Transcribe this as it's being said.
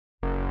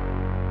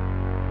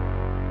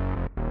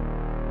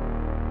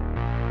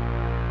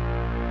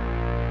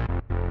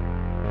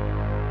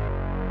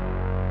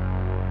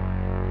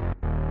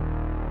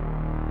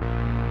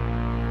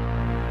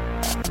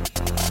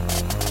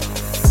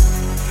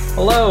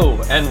Hello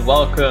and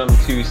welcome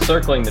to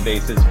Circling the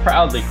Bases,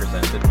 proudly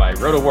presented by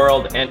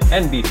Rotoworld and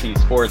NBC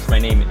Sports. My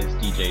name is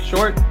DJ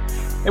Short,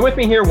 and with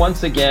me here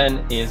once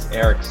again is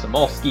Eric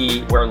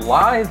Samolsky. We're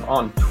live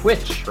on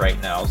Twitch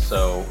right now,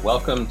 so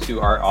welcome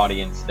to our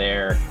audience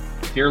there.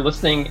 If you're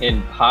listening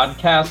in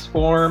podcast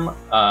form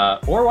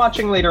or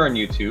watching later on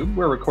YouTube,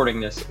 we're recording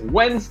this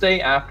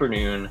Wednesday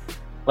afternoon,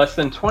 less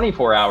than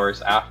 24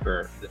 hours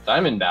after the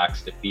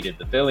Diamondbacks defeated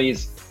the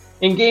Phillies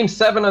in Game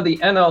 7 of the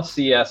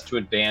NLCS to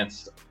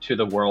advance to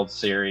the World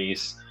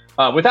Series.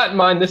 With that in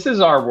mind, this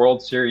is our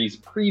World Series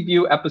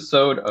preview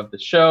episode of the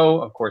show.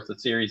 Of course, the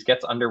series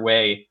gets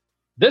underway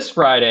this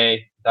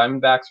Friday,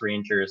 Diamondbacks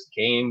Rangers,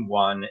 Game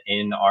 1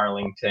 in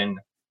Arlington.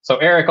 So,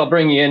 Eric, I'll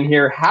bring you in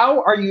here.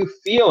 How are you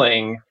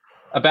feeling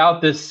about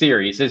this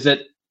series? Is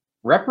it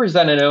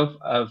representative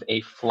of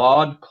a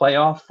flawed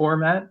playoff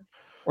format,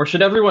 or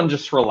should everyone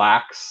just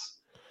relax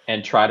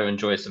and try to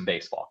enjoy some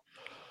baseball?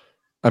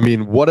 I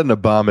mean, what an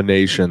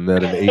abomination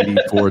that an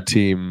 84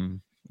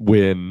 team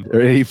win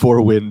or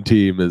 84 win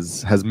team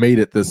has made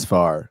it this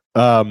far.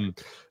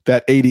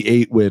 That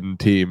 88 win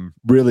team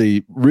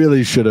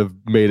really should have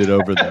made it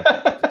over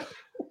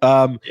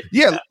them.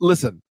 Yeah,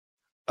 listen,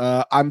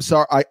 I'm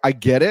sorry. I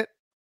get it.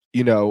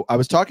 You know, I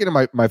was talking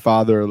to my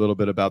father a little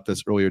bit about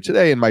this earlier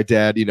today, and my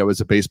dad, you know, is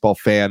a baseball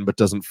fan, but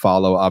doesn't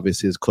follow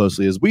obviously as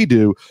closely as we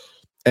do.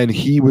 And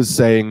he was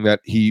saying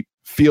that he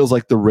feels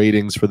like the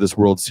ratings for this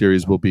World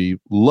Series will be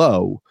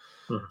low.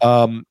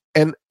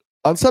 And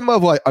on some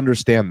level, I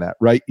understand that,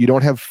 right? You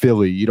don't have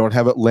Philly, you don't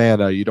have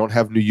Atlanta, you don't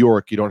have New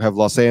York, you don't have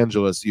Los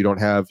Angeles, you don't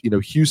have, you know,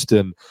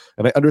 Houston.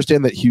 And I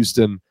understand that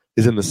Houston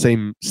is in the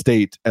same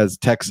state as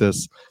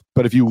Texas.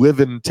 But if you live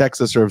in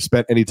Texas or have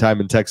spent any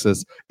time in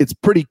Texas, it's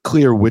pretty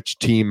clear which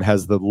team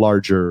has the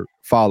larger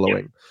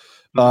following.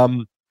 Yeah.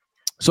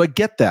 So I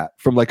get that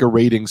from like a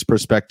ratings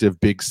perspective,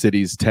 big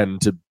cities tend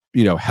to,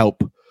 you know,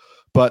 help.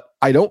 But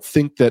I don't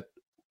think that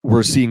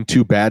we're seeing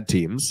two bad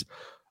teams.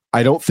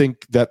 I don't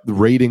think that the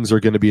ratings are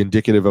going to be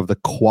indicative of the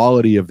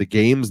quality of the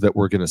games that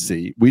we're going to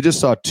see. We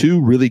just saw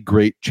two really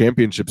great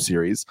championship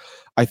series.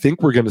 I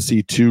think we're going to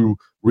see two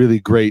really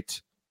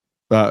great,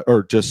 a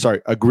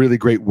really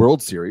great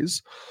World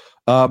Series.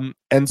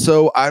 And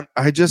so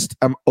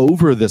I'm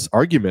over this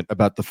argument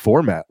about the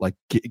format. Like,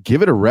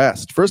 give it a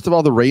rest. First of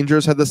all, the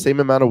Rangers had the same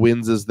amount of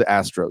wins as the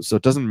Astros, so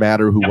it doesn't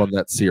matter who won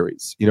that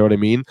series. You know what I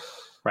mean?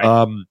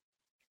 Right.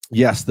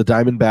 Yes, the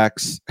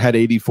Diamondbacks had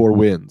 84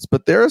 wins,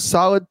 but they're a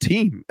solid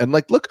team. And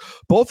like, look,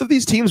 both of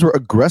these teams were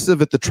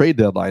aggressive at the trade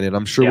deadline, and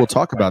I'm sure we'll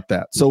talk about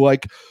that. So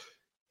like,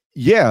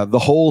 yeah, the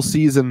whole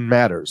season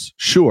matters,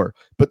 sure.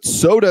 But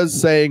so does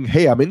saying,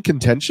 hey, I'm in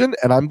contention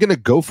and I'm going to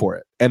go for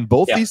it. And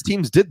both these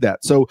teams did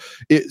that. So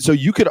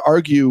you could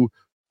argue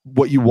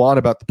what you want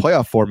about the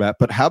playoff format,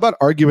 but how about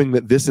arguing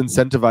that this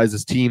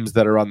incentivizes teams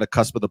that are on the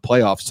cusp of the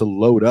playoffs to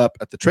load up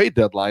at the trade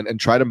deadline and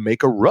try to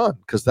make a run?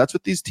 Because that's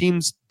what these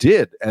teams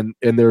did, and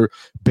they're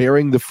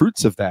bearing the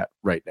fruits of that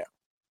right now.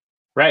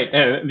 Right.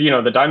 And, you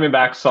know, the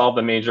Diamondbacks solved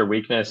a major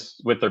weakness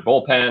with their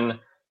bullpen.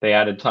 They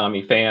added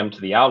Tommy Pham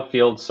to the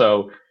outfield.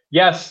 So,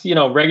 yes, you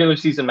know, regular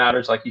season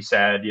matters, like you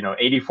said. You know,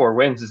 84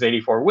 wins is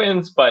 84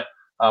 wins, but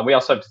we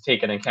also have to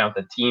take into account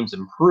that teams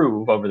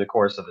improve over the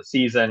course of the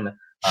season.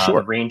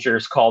 The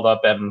Rangers called up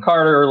Evan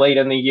Carter late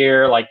in the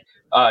year. Like,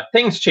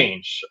 things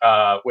change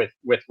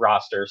with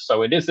rosters,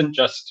 so it isn't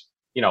just,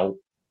 you know,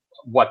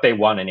 what they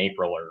won in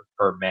April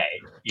or May.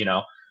 You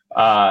know,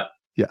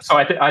 yes. So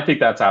I think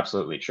that's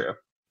absolutely true.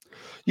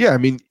 Yeah, I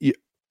mean,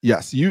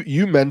 yes.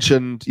 You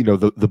mentioned, you know,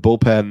 the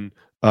bullpen.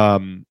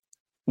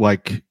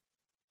 Like,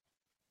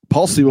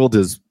 Paul Sewald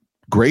is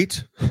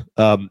great.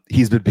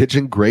 He's been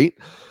pitching great.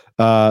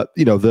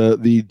 You know,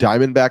 the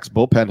Diamondbacks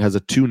bullpen has a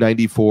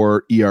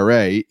 2.94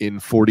 ERA in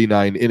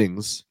 49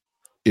 innings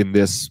in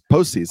this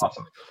postseason.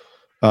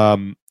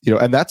 Awesome. You know,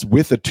 and that's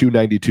with a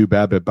 2.92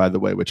 BABIP, by the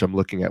way, which I'm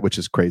looking at, which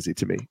is crazy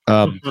to me.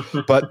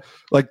 But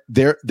like,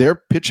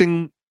 they're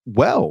pitching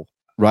well,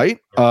 right?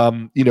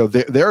 You know,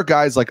 there are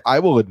guys, like, I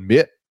will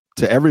admit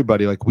to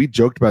everybody, like, we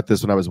joked about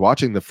this when I was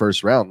watching the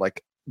first round,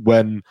 like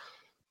when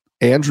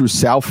Andrew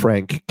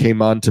Saalfrank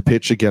came on to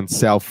pitch against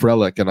Sal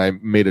Frelick, and I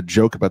made a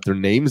joke about their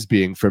names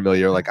being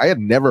familiar. Like, I had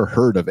never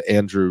heard of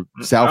Andrew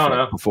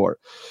Saalfrank before,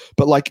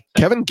 but like,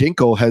 Kevin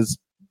Ginkel has,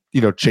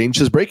 you know, changed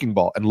his breaking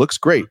ball and looks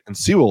great, and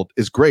Sewald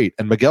is great,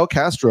 and Miguel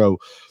Castro,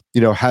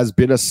 you know, has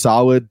been a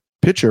solid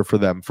pitcher for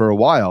them for a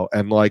while,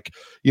 and like,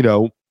 you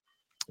know,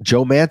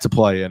 Joe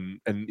Manteplay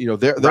and you know,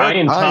 they're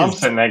Ryan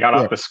Thompson, they got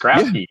off the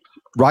scrap heap.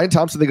 Ryan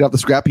Thompson, they got off the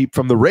scrap heap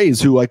from the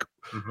Rays, who, like,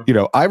 you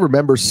know, I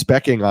remember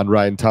specking on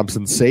Ryan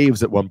Thompson's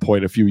saves at one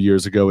point a few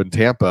years ago in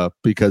Tampa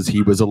because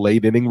he was a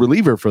late inning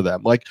reliever for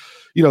them. Like,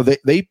 you know,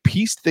 they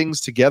pieced things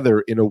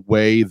together in a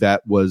way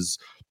that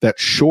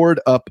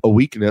shored up a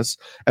weakness.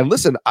 And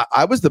listen,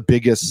 I was the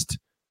biggest,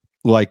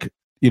 like,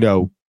 you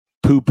know,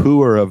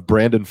 poo-pooer of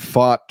Brandon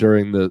Pfaadt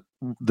during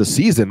the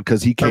season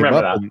because he came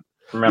up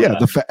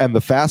and the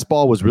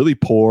fastball was really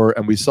poor,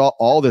 and we saw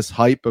all this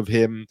hype of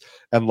him,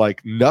 and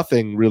like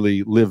nothing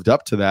really lived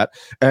up to that.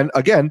 And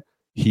again,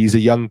 he's a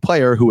young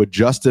player who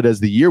adjusted as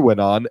the year went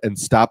on and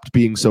stopped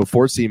being so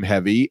four-seam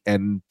heavy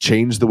and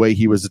changed the way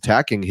he was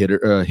attacking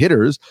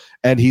hitters,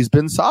 and he's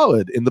been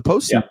solid in the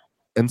postseason. Yeah.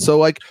 And so,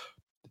 like,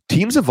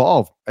 teams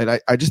evolve, and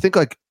I just think,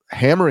 like,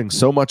 hammering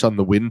so much on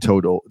the win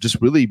total just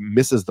really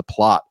misses the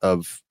plot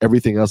of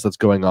everything else that's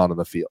going on in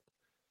the field.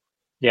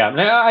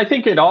 Yeah, I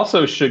think it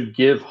also should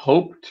give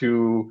hope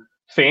to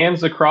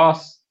fans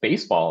across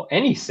baseball,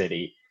 any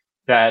city,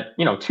 that,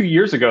 2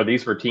 years ago,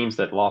 these were teams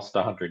that lost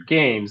 100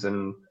 games,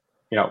 and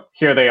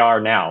here they are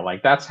now.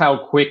 Like, that's how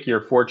quick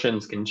your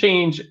fortunes can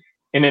change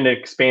in an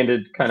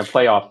expanded kind of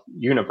playoff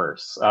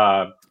universe.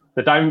 The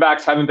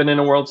Diamondbacks haven't been in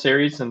a World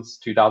Series since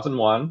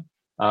 2001,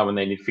 when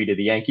they defeated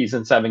the Yankees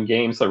in 7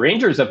 games. The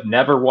Rangers have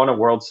never won a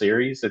World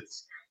Series.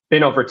 It's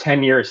been over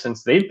 10 years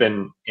since they've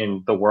been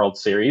in the World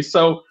Series.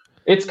 So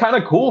it's kind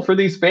of cool for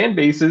these fan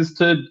bases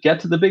to get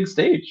to the big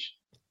stage.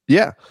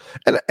 Yeah.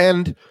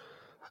 And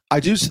I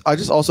just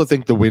also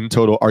think the win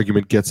total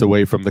argument gets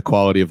away from the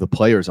quality of the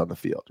players on the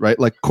field, right?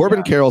 Like,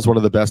 Corbin Carroll is one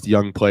of the best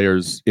young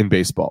players in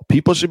baseball.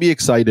 People should be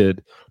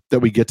excited that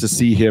we get to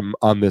see him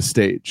on this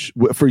stage.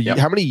 For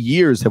how many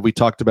years have we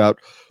talked about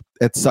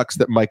it sucks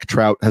that Mike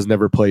Trout has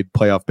never played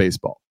playoff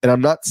baseball? And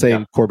I'm not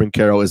saying Corbin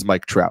Carroll is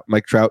Mike Trout.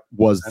 Mike Trout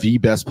was the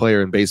best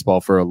player in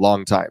baseball for a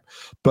long time.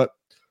 But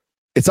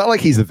it's not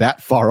like he's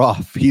that far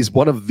off. He's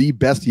one of the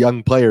best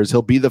young players.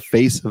 He'll be the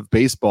face of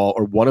baseball,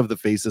 or one of the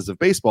faces of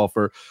baseball,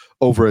 for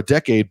over a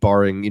decade,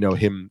 barring,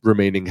 him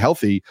remaining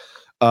healthy.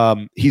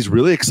 He's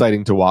really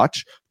exciting to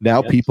watch.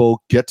 Now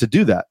people get to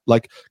do that.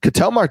 Like,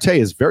 Ketel Marte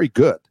is very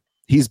good.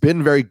 He's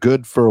been very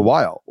good for a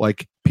while.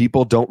 Like,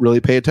 people don't really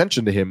pay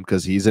attention to him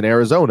because he's in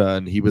Arizona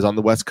and he was on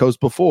the West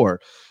Coast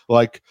before.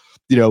 Like,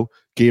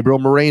 Gabriel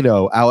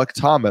Moreno, Alec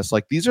Thomas,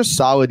 like, these are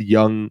solid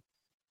young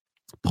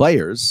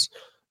players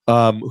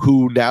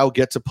who now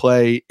get to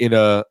play in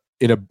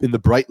the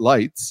bright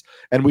lights.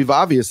 And we've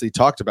obviously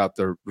talked about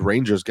the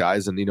Rangers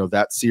guys, and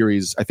that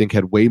series, I think,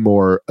 had way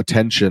more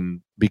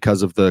attention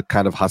because of the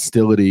kind of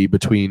hostility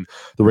between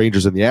the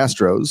Rangers and the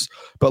Astros.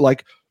 But,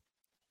 like,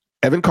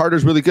 Evan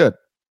Carter's really good.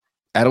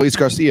 Adolis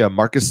Garcia,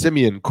 Marcus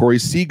Semien, Corey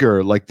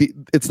Seager, like,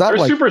 it's not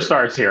They're like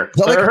superstars here.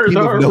 They're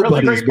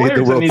really great players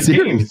the World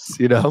Series,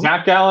 games.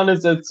 Zach Gallen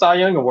is a Cy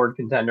Young Award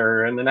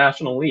contender in the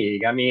National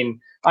League. I mean,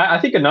 I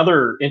think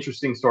another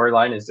interesting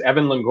storyline is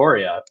Evan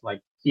Longoria.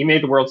 Like, he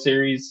made the World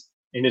Series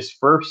in his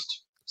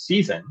first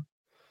season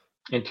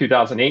in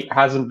 2008,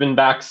 hasn't been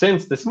back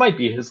since. This might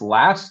be his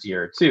last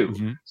year too.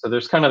 Mm-hmm. So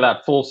there's kind of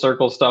that full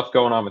circle stuff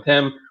going on with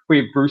him. We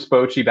have Bruce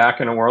Bochy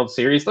back in a World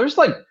Series.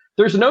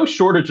 There's no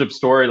shortage of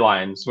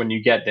storylines when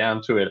you get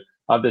down to it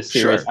of this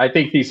series. Sure. I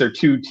think these are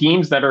two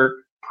teams that are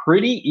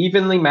pretty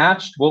evenly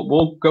matched.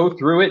 We'll go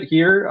through it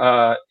here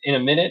in a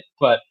minute,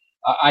 but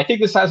I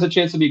think this has a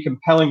chance to be a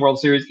compelling World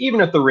Series, even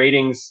if the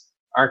ratings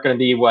aren't going to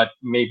be what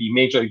maybe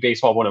Major League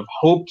Baseball would have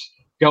hoped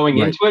going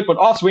into it. But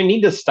also, we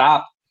need to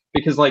stop,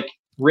 because, like,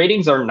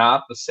 ratings are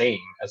not the same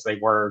as they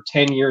were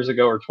 10 years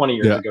ago or 20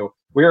 years ago.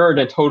 We're in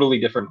a totally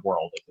different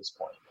world at this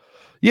point.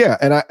 Yeah,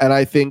 and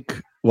I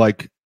think,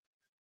 like,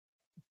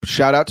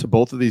 shout out to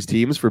both of these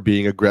teams for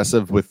being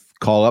aggressive with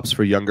call-ups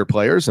for younger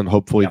players, and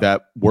hopefully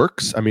that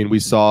works. I mean, we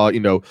saw,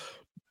 the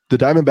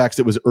Diamondbacks,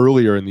 it was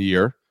earlier in the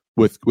year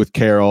with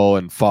Carroll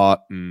and Fott,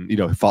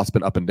 and Fott's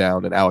been up and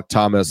down, and Alec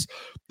Thomas.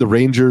 The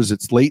Rangers,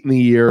 it's late in the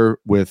year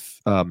with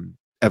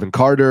Evan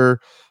Carter,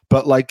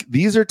 but, like,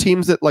 these are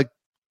teams that, like,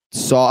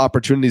 saw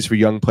opportunities for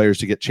young players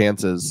to get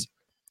chances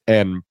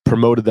and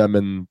promoted them.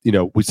 And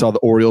we saw the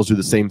Orioles do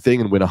the same thing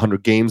and win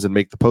 100 games and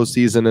make the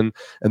postseason,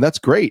 and that's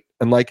great.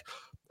 And, like,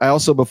 I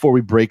also, before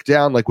we break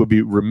down, like, would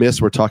be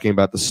remiss, we're talking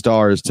about the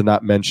stars, to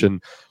not mention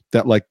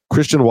that, like,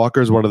 Christian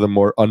Walker is one of the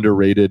more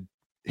underrated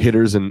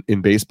hitters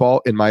in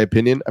baseball, in my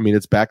opinion. I mean,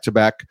 it's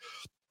back-to-back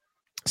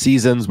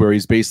seasons where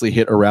he's basically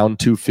hit around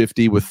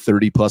 250 with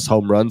 30 plus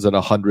home runs and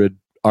 100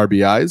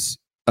 RBIs.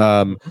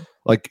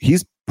 Like,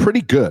 he's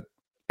pretty good.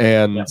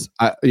 And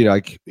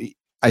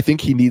I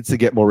think he needs to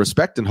get more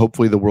respect, and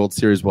hopefully the World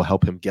Series will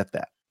help him get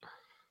that.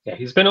 Yeah,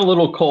 he's been a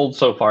little cold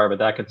so far, but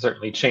that could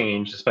certainly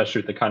change, especially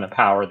with the kind of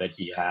power that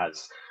he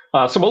has.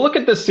 So we'll look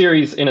at this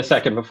series in a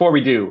second. Before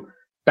we do,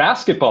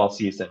 basketball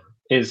season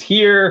is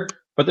here,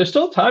 but there's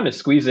still time to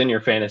squeeze in your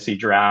fantasy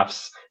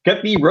drafts.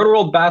 Get the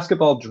Rotoworld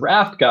Basketball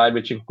Draft Guide,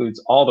 which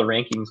includes all the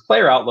rankings,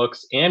 player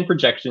outlooks, and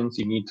projections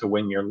you need to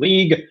win your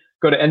league.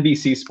 Go to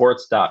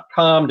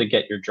NBCSports.com to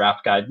get your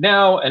draft guide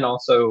now, and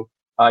also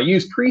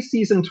use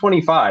preseason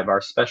 25, our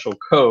special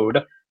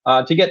code,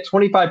 to get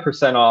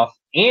 25% off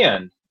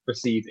and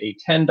receive a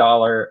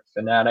 $10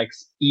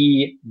 Fanatics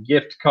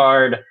gift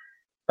card.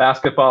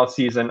 Basketball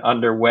season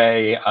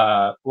underway.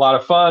 A lot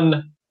of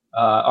fun.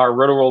 Our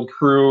Rotoworld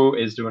crew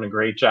is doing a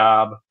great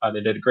job.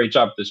 They did a great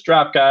job with this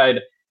draft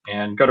guide.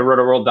 And go to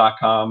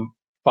rotoworld.com.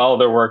 Follow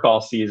their work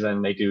all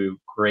season. They do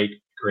great,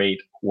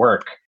 great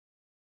work.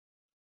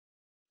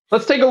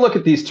 Let's take a look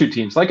at these two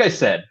teams. Like I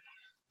said,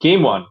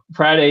 Game 1,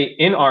 Friday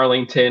in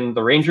Arlington.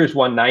 The Rangers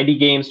won 90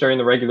 games during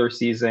the regular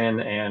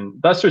season and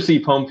thus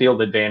received home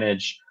field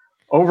advantage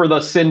over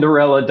the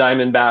Cinderella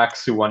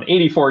Diamondbacks, who won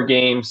 84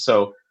 games.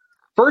 So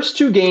first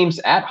two games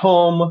at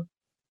home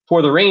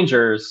for the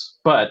Rangers,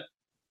 but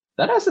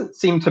that hasn't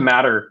seemed to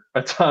matter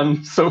a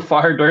ton so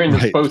far during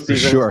this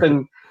postseason. Sure.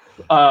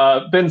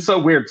 It's been so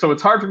weird. So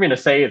it's hard for me to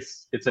say it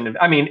is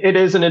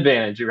an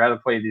advantage. You'd rather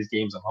play these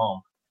games at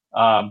home.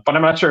 But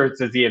I'm not sure it's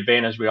the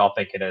advantage we all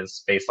think it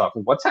is based off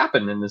of what's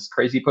happened in this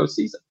crazy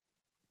postseason.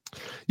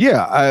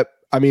 Yeah,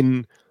 I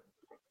mean,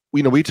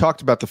 we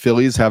talked about the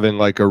Phillies having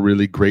like a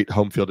really great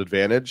home field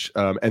advantage,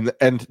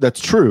 and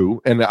that's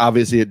true. And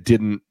obviously, it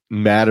didn't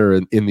matter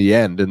in the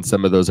end in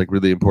some of those like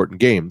really important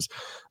games.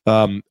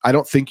 I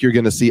don't think you're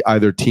going to see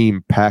either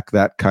team pack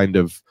that kind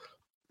of,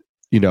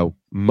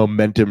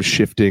 momentum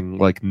shifting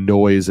like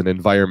noise and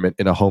environment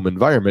in a home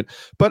environment.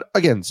 But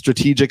again,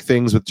 strategic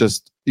things with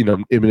just,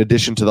 in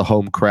addition to the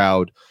home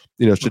crowd,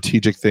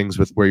 strategic things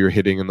with where you're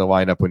hitting in the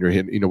lineup when you're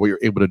hitting, what you're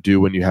able to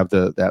do when you have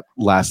that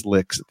last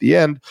licks at the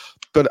end.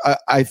 But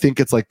I think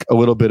it's like a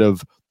little bit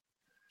of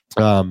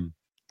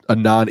a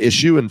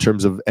non-issue in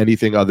terms of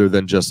anything other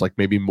than just like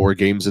maybe more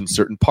games in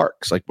certain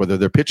parks, like whether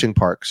they're pitching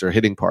parks or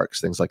hitting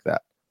parks, things like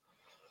that.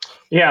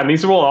 Yeah, and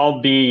these will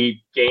all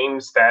be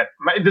games that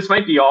this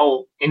might be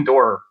all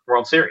indoor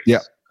World Series. Yeah.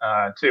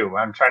 Too.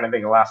 I'm trying to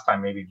think of the last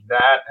time maybe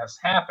that has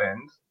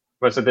happened.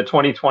 Was it the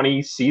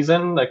 2020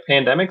 season, like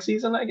pandemic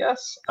season, I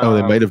guess? Oh,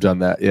 they might have done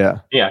that.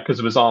 Yeah. Yeah, because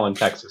it was all in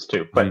Texas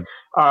too. But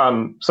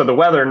so the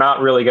weather not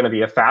really going to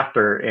be a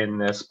factor in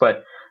this.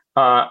 But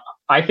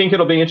I think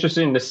it'll be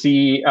interesting to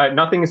see.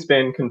 Nothing has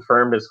been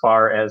confirmed as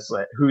far as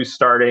who's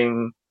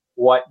starting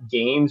what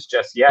games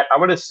just yet. I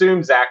would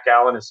assume Zach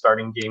Gallen is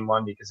starting game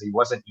 1 because he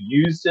wasn't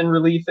used in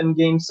relief in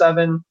game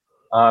 7.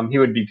 He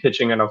would be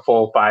pitching in a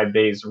full 5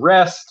 days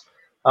rest.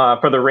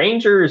 For the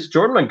Rangers,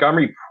 Jordan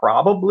Montgomery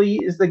probably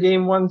is the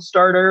game 1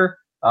 starter.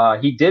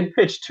 He did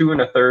pitch 2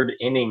 1/3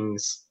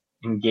 innings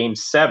in game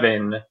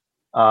 7,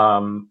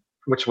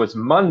 which was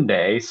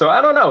Monday. So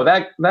I don't know.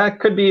 That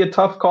could be a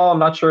tough call. I'm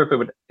not sure if it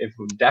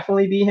would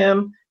definitely be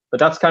him, but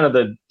that's kind of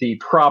the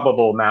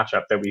probable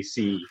matchup that we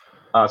see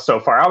so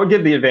far. I would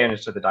give the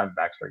advantage to the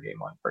Diamondbacks for game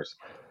 1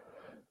 personally.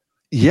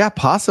 Yeah,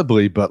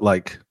 possibly, but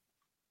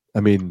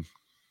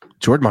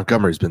Jordan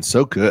Montgomery's been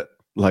so good.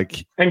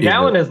 And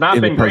Gallen has not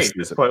been great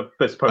this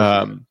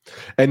postseason.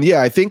 And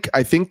yeah, I think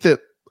that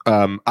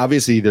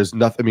obviously there's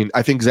nothing.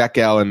 I think Zach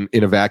Gallen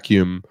in a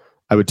vacuum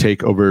I would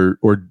take over,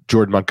 or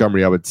Jordan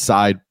Montgomery I would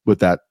side with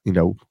that,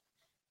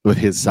 with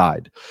his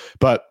side.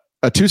 But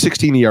a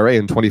 2.16 ERA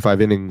in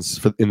 25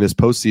 innings in this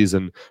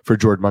postseason for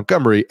Jordan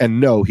Montgomery, and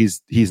no,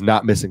 he's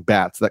not missing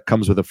bats. That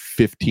comes with a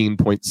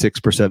 15.6%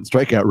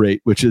 strikeout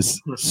rate, which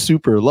is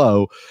super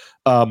low.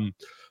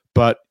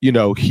 But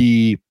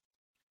he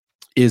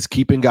is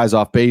keeping guys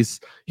off base.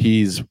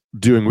 He's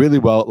doing really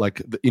well.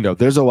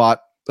 There's a lot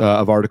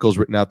of articles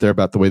written out there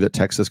about the way that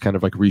Texas kind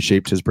of like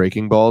reshaped his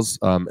breaking balls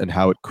and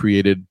how it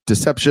created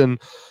deception.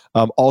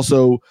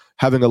 Also,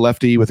 having a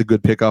lefty with a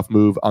good pickoff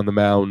move on the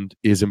mound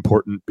is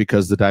important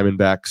because the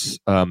Diamondbacks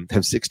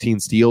have 16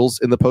 steals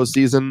in the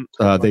postseason.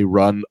 They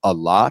run a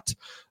lot.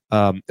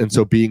 And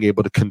so being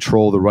able to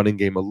control the running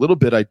game a little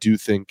bit, I do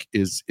think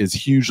is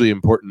hugely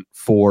important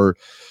for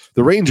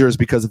the Rangers,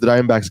 because if the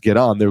Diamondbacks get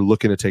on, they're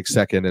looking to take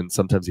second and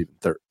sometimes even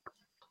third.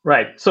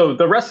 Right. So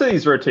the rest of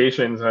these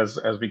rotations,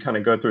 as we kind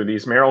of go through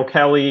these, Merrill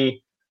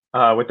Kelly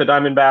with the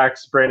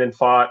Diamondbacks, Brandon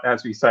Pfaadt,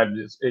 as we said,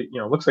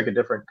 looks like a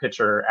different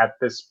pitcher at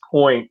this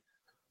point.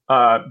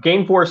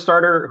 Game 4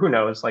 starter, who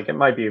knows? It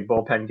might be a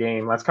bullpen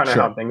game. That's kind of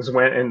how things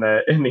went in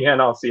the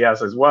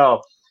NLCS as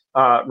well.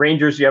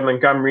 Rangers, you have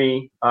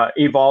Montgomery,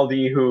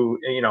 Eovaldi, who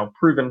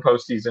proven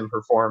postseason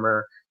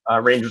performer.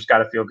 Rangers got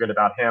to feel good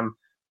about him.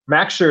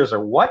 Max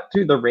Scherzer, what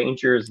do the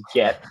Rangers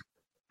get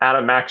out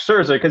of Max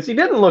Scherzer? Because he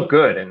didn't look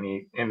good in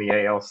the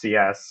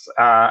ALCS.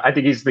 I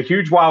think he's the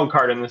huge wild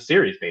card in the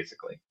series,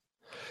 basically.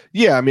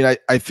 Yeah,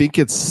 I think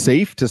it's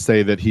safe to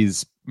say that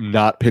he's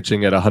not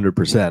pitching at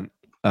 100%.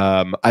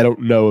 I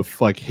don't know if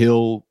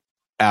he'll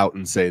out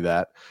and say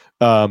that.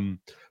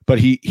 But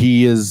he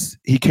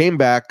came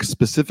back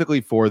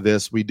specifically for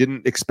this. We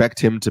didn't expect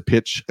him to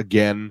pitch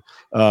again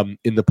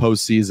in the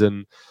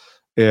postseason.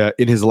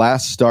 In his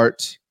last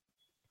start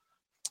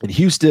in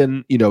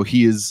Houston,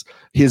 his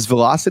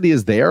velocity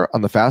is there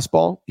on the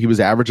fastball. He was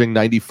averaging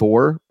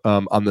 94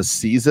 on the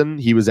season.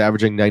 He was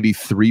averaging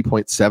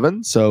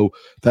 93.7. So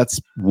that's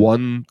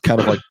one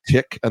kind of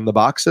tick in the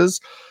boxes.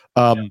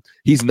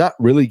 He's not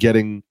really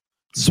getting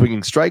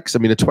swinging strikes. A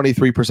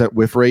 23%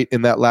 whiff rate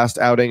in that last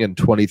outing and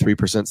 23%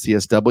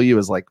 CSW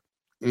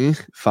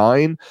is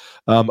fine.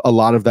 A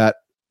lot of that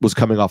was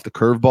coming off the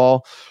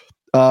curveball.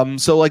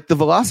 So the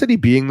velocity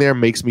being there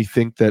makes me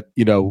think that,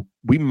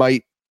 we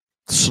might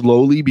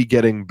slowly be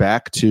getting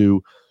back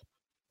to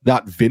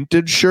not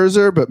vintage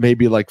Scherzer, but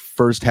maybe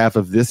first half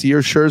of this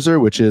year's Scherzer,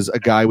 which is a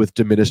guy with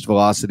diminished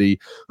velocity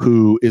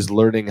who is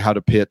learning how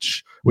to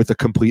pitch with a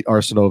complete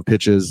arsenal of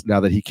pitches now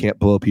that he can't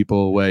blow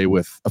people away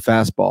with a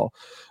fastball.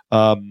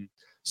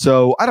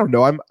 So I don't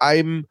know.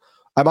 I'm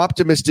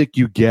optimistic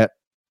you get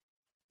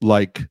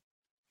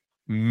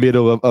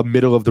middle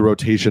of the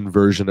rotation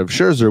version of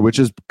Scherzer, which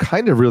is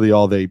kind of really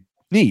all they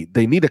need.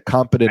 They need a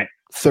competent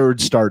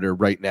third starter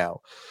right now.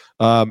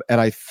 And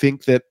I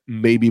think that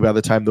maybe by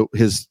the time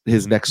his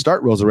next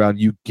start rolls around,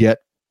 you get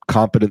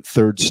competent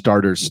third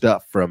starter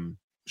stuff from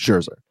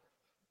Scherzer.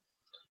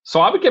 So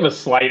I would give a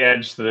slight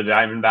edge to the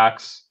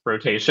Diamondbacks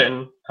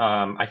rotation.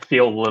 I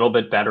feel a little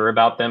bit better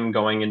about them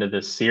going into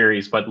this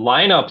series, but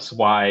lineups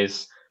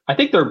wise, I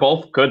think they're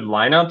both good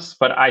lineups,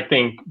 but I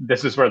think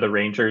this is where the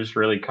Rangers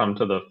really come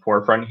to the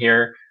forefront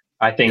here.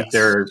 I think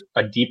they're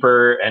a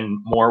deeper and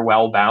more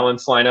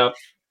well-balanced lineup.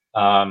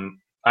 I'm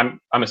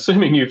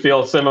assuming you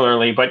feel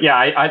similarly, but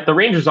yeah, the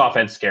Rangers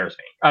offense scares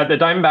me. The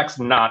Diamondbacks,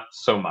 not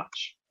so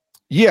much.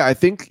 Yeah, I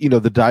think, the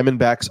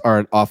Diamondbacks are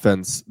an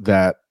offense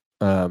that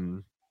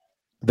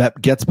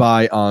that gets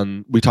by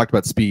on, we talked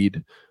about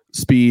speed,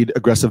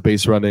 aggressive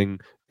base running,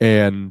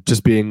 and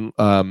just being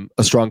a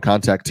strong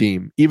contact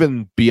team.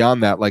 Even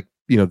beyond that,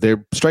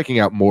 they're striking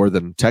out more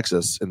than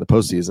Texas in the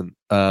postseason.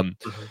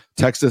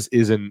 Texas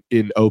is an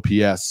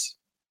OPS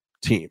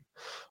team.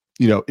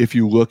 If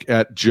you look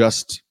at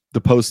just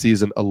the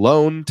postseason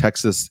alone,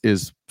 Texas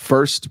is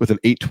first with an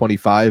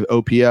 825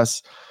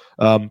 OPS.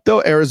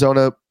 Though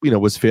Arizona,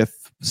 was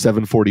fifth,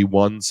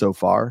 741 so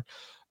far.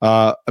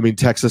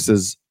 Texas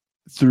is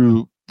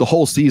through the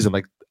whole season,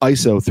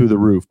 ISO through the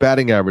roof,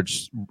 batting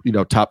average,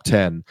 top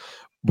 10,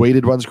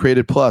 weighted runs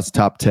created plus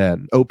top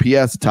 10,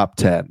 OPS top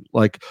 10.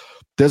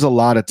 There's a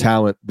lot of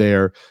talent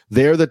there.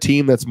 They're the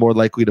team that's more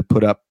likely to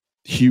put up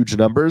huge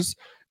numbers,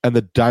 and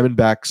the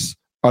Diamondbacks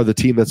are the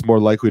team that's more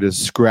likely to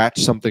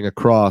scratch something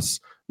across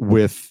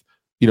with,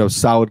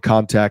 solid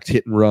contact,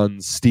 hit and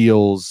runs,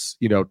 steals,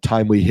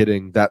 timely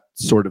hitting, that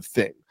sort of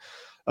thing.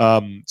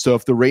 So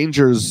if the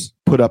Rangers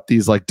put up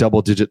these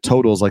double-digit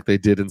totals like they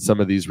did in some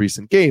of these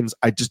recent games,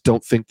 I just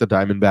don't think the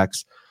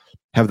Diamondbacks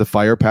have the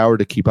firepower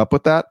to keep up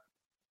with that.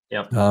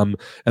 Yeah.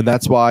 And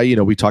that's why,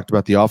 we talked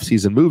about the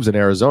offseason moves in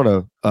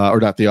Arizona, or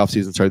not the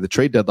offseason, sorry, the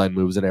trade deadline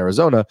moves in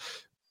Arizona,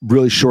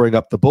 really shoring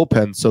up the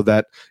bullpen so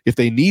that if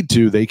they need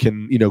to, they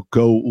can,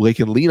 they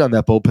can lean on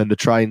that bullpen to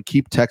try and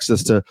keep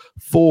Texas to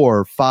 4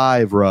 or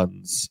 5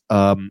 runs,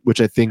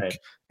 which I think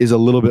is a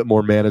little bit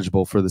more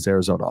manageable for this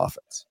Arizona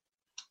offense.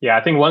 Yeah,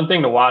 I think one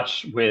thing to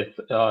watch with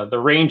the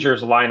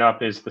Rangers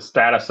lineup is the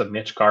status of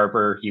Mitch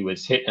Garver. He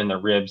was hit in the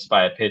ribs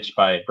by a pitch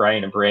by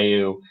Brian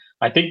Abreu.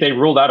 I think they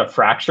ruled out a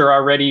fracture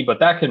already, but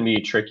that can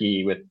be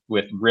tricky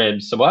with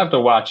ribs. So we'll have to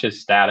watch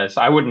his status.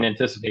 I wouldn't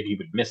anticipate he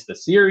would miss the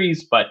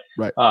series, but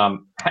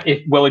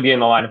if will he be in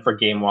the lineup for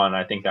game 1,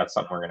 I think that's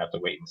something we're going to have to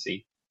wait and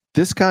see.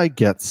 This guy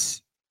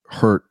gets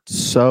hurt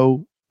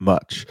so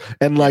much.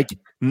 And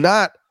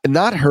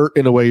not hurt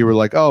in a way you were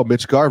like, oh,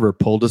 Mitch Garver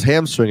pulled his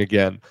hamstring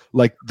again.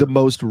 The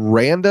most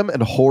random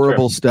and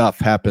horrible stuff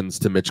happens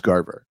to Mitch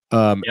Garver.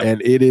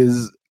 And it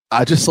is,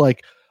 I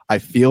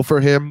feel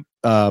for him.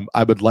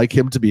 I would like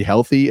him to be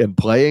healthy and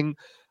playing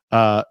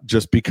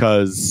just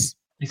because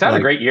he's had a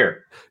great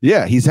year.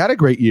 Yeah, he's had a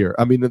great year.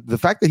 The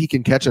fact that he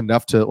can catch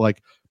enough to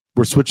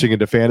we're switching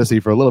into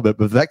fantasy for a little bit,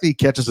 but the fact that he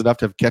catches enough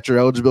to have catcher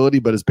eligibility,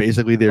 but is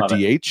basically their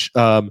DH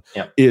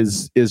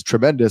is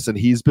tremendous. And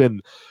he's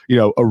been,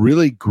 a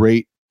really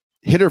great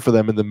hitter for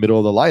them in the middle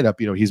of the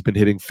lineup. He's been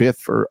hitting 5th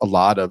for a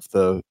lot of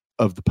the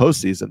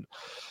postseason.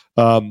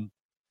 I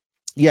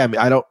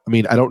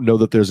don't know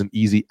that there's an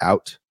easy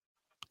out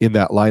in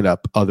that lineup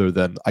other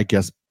than, I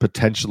guess,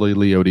 potentially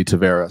Leody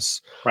Taveras.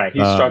 Right.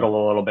 He's struggled a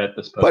little bit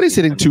this postseason. But he's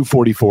hitting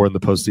 244 in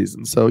the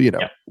postseason. So,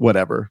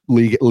 whatever.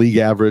 League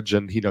average.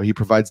 And, he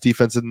provides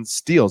defense and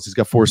steals. He's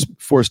got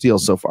four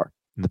steals so far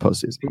in the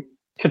postseason.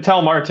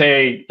 Ketel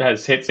Marte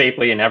has hit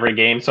safely in every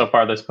game so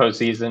far this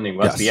postseason. He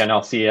was the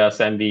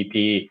NLCS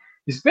MVP.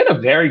 He's been a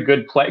very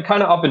good player,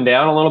 kind of up and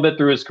down a little bit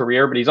through his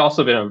career, but he's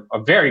also been a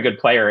very good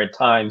player at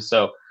times.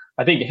 So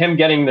I think him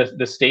getting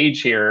the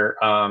stage here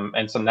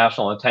and some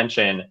national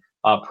attention,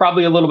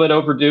 probably a little bit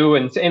overdue.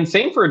 And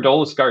same for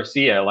Adolis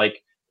Garcia.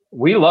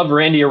 We love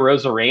Randy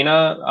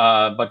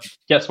Arozarena, but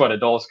guess what?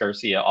 Adolis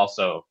Garcia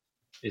also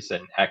is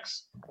an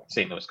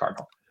ex-St. Louis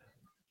Cardinal.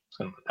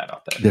 I'm going to put that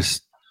out there.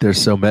 There's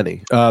so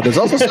many. There's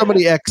also so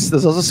many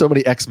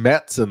ex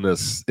Mets in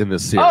this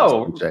series.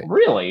 Oh,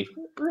 really?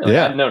 Really? Yeah.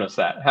 I hadn't noticed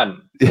that.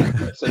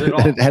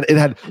 It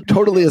had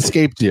totally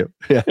escaped you.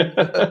 Yeah.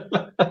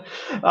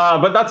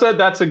 But that's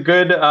a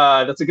good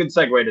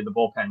segue to the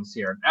bullpens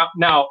here.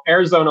 Now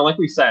Arizona, like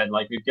we said,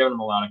 we've given them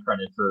a lot of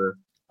credit for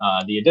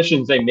the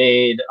additions they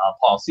made.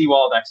 Paul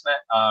Sewald, ex-Met,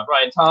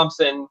 Ryan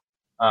Thompson,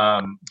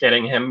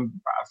 getting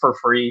him for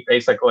free,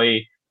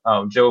 basically.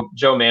 Joe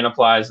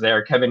Manaply's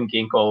there. Kevin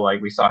Ginkel,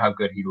 we saw how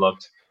good he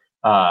looked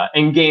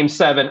in Game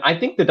 7. I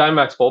think the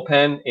Diamondbacks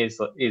bullpen is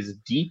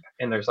deep,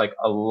 and there's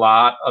a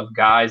lot of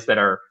guys that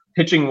are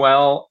pitching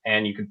well,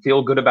 and you can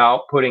feel good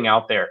about putting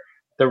out there.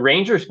 The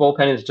Rangers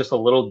bullpen is just a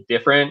little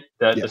different.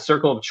 The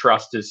circle of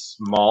trust is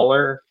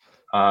smaller.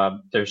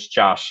 There's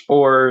Josh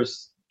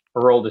Sborz,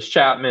 Aroldis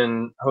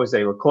Chapman,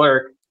 Jose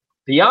Leclerc.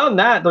 Beyond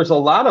that, there's a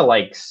lot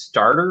of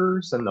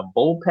starters and the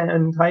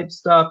bullpen type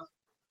stuff.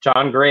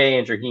 John Gray,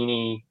 Andrew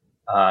Heaney,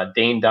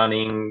 Dane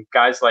Dunning,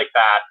 guys like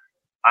that.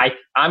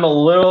 I'm a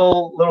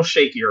little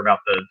shakier about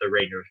the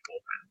Rangers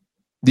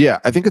bullpen. Yeah,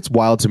 I think it's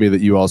wild to me that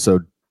you also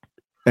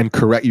and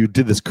correct, you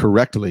did this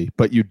correctly,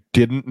 but you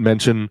didn't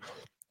mention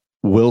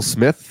Will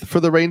Smith for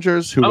the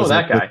Rangers, who was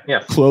that guy,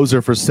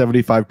 closer for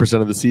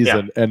 75% of the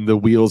season, and the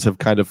wheels have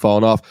kind of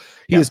fallen off.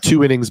 He has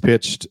 2 innings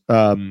pitched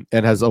and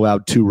has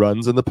allowed 2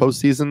 runs in the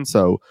postseason.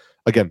 So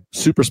again,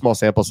 super small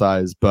sample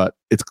size, but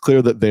it's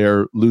clear that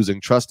they're losing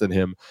trust in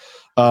him.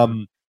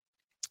 I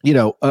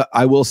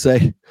will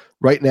say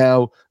right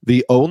now,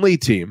 the only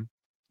team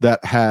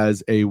that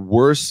has a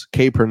worse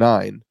K per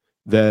 9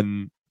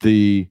 than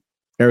the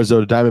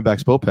Arizona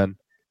Diamondbacks bullpen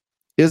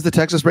is the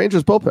Texas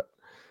Rangers bullpen.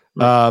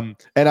 And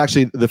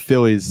actually the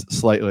Phillies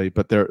slightly,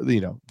 but they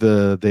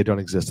don't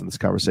exist in this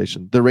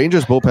conversation. The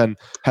Rangers bullpen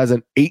has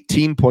an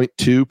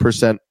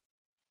 18.2%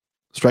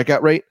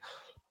 strikeout rate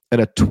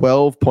and a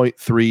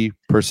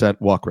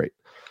 12.3% walk rate.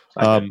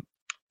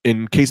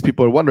 In case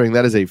people are wondering,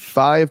 that is a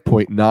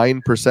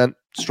 5.9%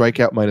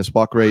 strikeout minus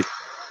walk rate.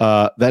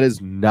 That is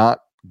not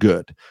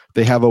good.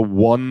 They have a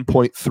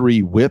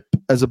 1.3 whip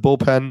as a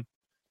bullpen.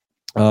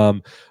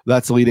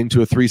 That's leading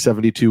to a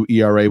 3.72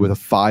 ERA with a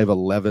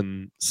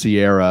 5.11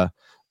 Sierra.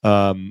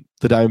 The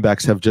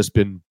Diamondbacks have just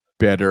been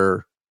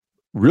better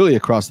really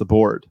across the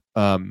board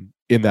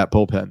in that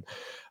bullpen.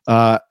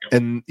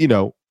 And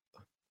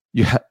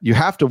you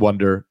have to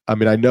wonder. I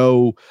mean,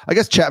 I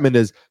guess Chapman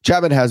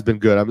has been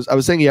good. I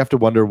was saying you have to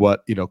wonder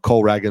what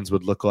Cole Ragans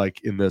would look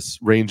like in this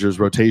Rangers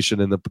rotation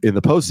in the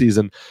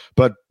postseason,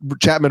 but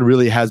Chapman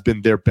really has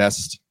been their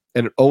best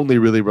and only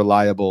really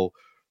reliable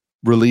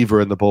reliever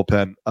in the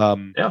bullpen.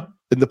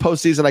 In the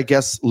postseason, I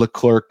guess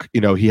Leclerc,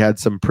 he had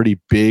some pretty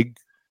big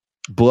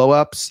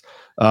blow-ups,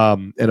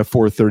 and a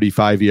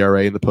 4.35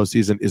 ERA in the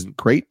postseason isn't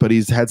great, but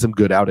he's had some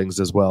good outings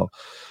as well.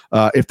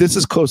 If this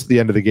is close to the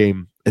end of the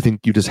game, I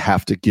think you just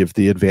have to give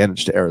the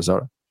advantage to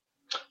Arizona.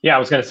 Yeah, I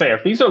was going to say,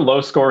 if these are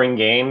low-scoring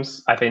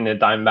games, I think the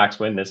Diamondbacks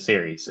win this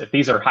series. If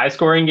these are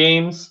high-scoring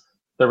games,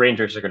 the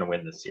Rangers are going to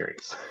win this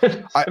series.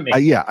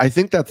 I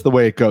think that's the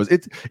way it goes.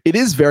 It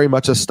is very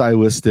much a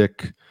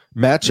stylistic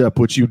matchup,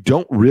 which you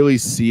don't really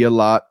see a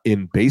lot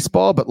in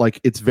baseball, but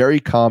like it's very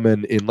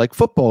common in like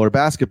football or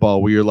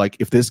basketball, where you're like,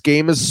 if this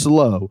game is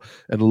slow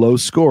and low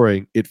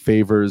scoring, it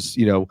favors,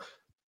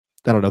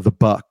 the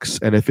Bucks.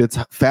 And if it's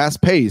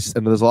fast paced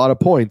and there's a lot of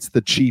points,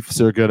 the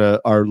Chiefs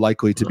are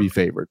likely to be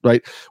favored,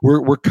 right?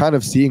 We're kind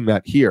of seeing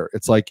that here.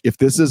 It's like, if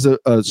this is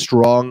a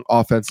strong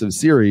offensive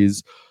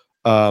series,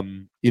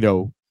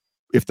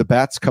 if the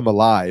bats come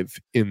alive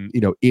in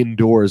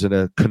indoors in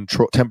a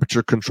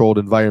temperature controlled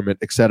environment,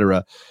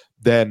 etc.,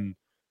 then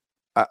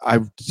I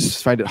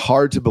just find it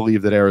hard to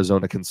believe that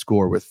Arizona can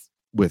score with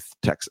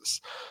Texas,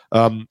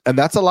 and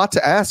that's a lot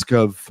to ask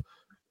of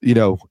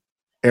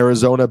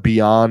Arizona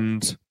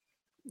beyond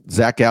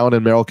Zach Gallen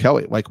and Merrill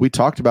Kelly. Like we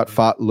talked about,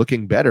 Fott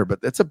looking better,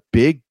 but that's a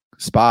big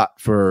spot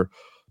for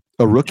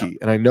a rookie.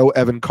 And I know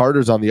Evan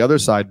Carter's on the other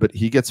side, but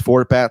he gets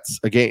 4 at-bats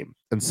a game.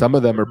 And some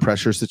of them are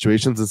pressure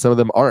situations and some of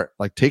them aren't.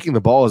 Like taking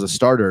the ball as a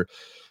starter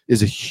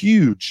is a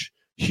huge,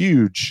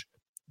 huge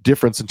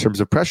difference in terms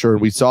of pressure.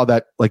 And we saw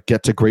that like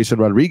get to Grayson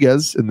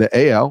Rodriguez in the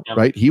AL,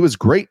 right? He was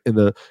great in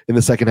the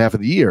second half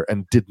of the year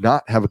and did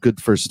not have a good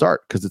first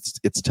start because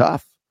it's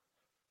tough.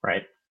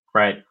 Right.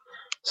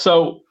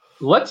 So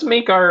let's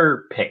make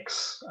our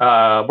picks.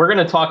 We're going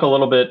to talk a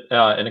little bit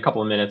in a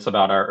couple of minutes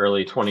about our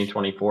early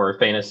 2024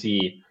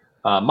 fantasy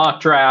mock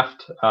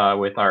draft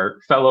with our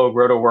fellow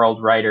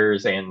Rotoworld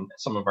writers and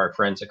some of our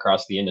friends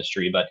across the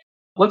industry. But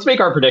let's make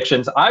our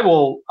predictions. I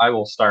will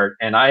start,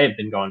 and I have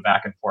been going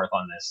back and forth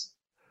on this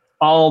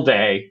all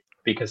day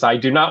because I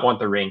do not want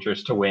the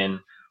Rangers to win.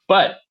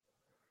 But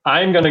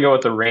I'm going to go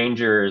with the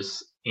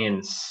Rangers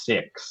in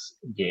 6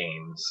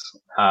 games.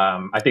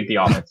 I think the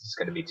offense is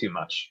going to be too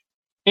much.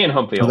 And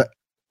home field. Well,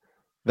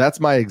 that's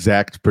my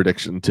exact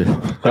prediction too.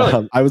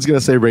 Really? I was going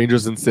to say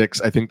Rangers in 6.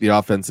 I think the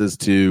offense is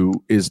too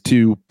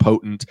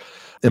potent,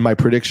 and my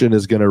prediction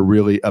is going to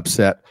really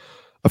upset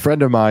a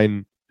friend of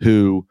mine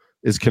who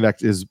is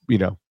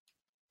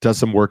does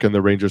some work in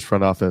the Rangers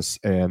front office,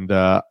 and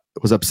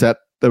was upset.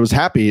 That was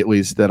happy at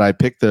least that I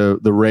picked the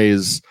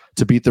Rays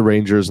to beat the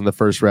Rangers in the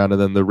first round,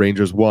 and then the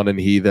Rangers won, and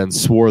he then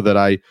swore that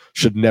I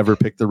should never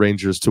pick the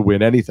Rangers to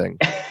win anything.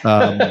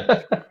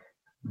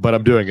 But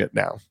I'm doing it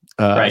now.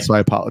 Right. So I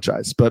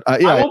apologize. But I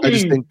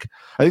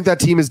think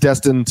that team is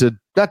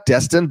not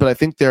destined, but I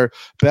think they're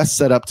best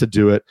set up to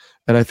do it.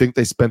 And I think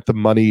they spent the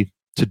money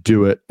to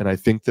do it. And I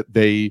think that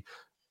they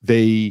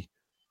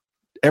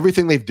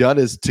everything they've done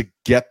is to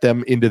get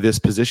them into this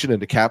position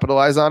and to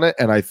capitalize on it.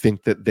 And I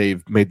think that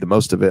they've made the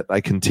most of it.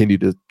 I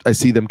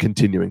see them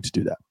continuing to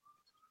do that.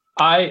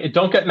 I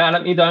don't get mad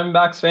at me,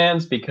 Diamondbacks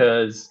fans,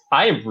 because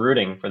I am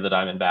rooting for the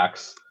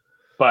Diamondbacks,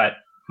 but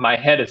my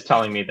head is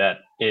telling me that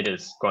it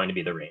is going to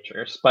be the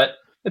Rangers. But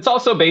it's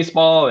also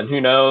baseball, and who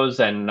knows?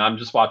 And I'm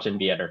just watching,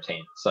 be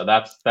entertained. So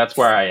that's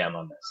where I am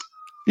on this.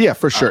 Yeah,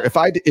 for sure. If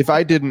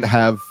I didn't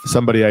have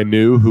somebody I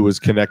knew who was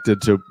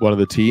connected to one of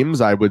the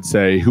teams, I would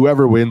say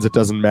whoever wins, it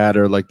doesn't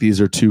matter. Like, these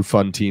are 2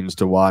 fun teams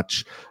to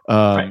watch,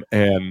 right.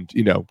 And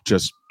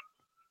just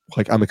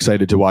like I'm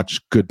excited to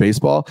watch good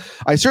baseball.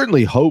 I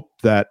certainly hope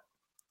that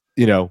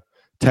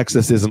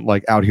Texas isn't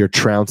like out here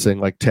trouncing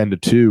like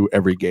 10-2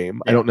 every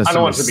game. Yeah. I don't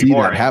necessarily want it to see be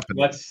that happen.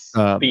 Let's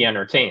be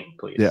entertained,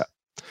 please. Yeah.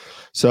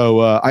 So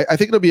I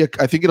think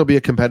it'll be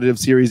a competitive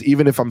series,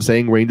 even if I'm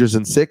saying Rangers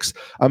in 6.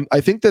 I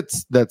think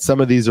that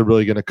some of these are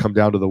really going to come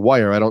down to the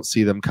wire. I don't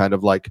see them kind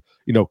of like,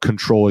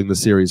 controlling the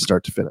series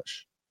start to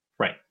finish.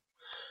 Right.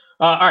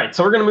 All right.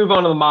 So we're going to move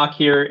on to the mock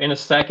here in a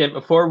second.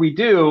 Before we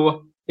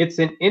do, it's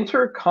an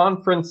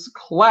interconference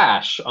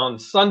clash on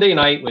Sunday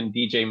night when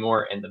DJ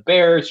Moore and the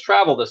Bears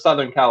travel to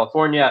Southern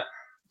California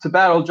to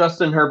battle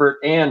Justin Herbert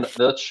and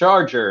the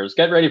Chargers.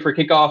 Get ready for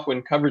kickoff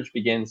when coverage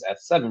begins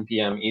at 7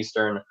 p.m.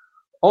 Eastern.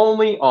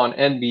 Only on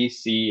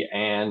NBC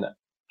and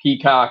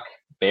Peacock.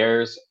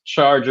 Bears,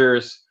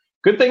 Chargers.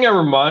 Good thing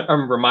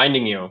I'm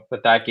reminding you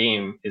that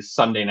game is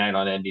Sunday night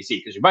on NBC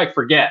because you might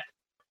forget.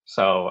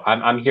 So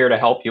I'm here to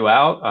help you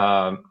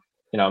out.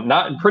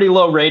 Not pretty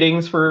low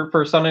ratings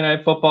for Sunday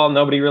Night Football.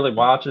 Nobody really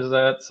watches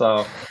it,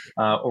 so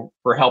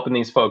we're helping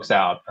these folks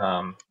out,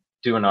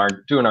 doing our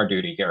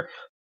duty here.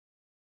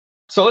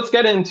 So let's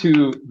get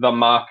into the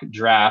mock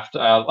draft.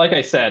 Like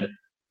I said,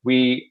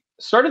 we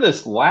started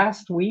this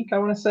last week, I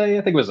want to say.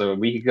 I think it was a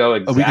week ago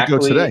exactly. A week ago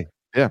today,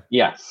 yeah.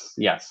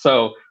 Yes.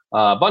 So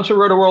a bunch of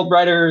Rotoworld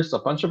writers, a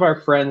bunch of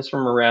our friends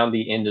from around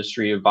the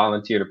industry have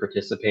volunteered to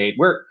participate.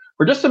 We're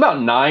just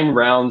about 9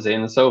 rounds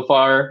in so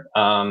far.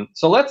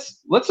 So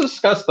let's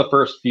discuss the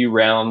first few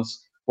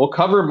rounds. We'll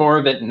cover more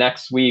of it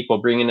next week.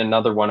 We'll bring in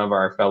another one of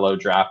our fellow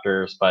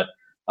drafters. But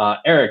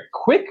Eric,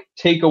 quick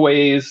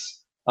takeaways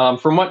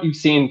from what you've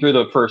seen through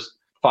the first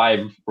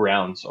 5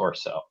 rounds or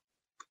so.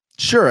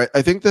 Sure.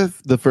 I think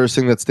the first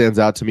thing that stands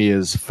out to me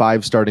is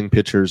 5 starting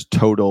pitchers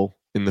total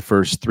in the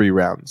first 3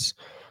 rounds.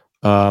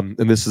 And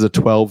this is a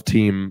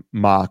 12-team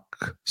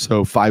mock,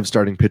 so 5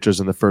 starting pitchers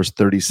in the first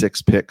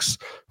 36 picks.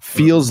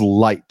 Feels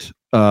light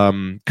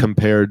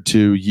compared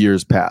to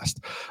years past.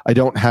 I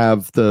don't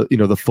have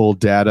the full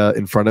data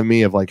in front of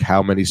me of like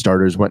how many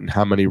starters went in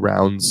how many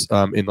rounds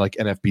in like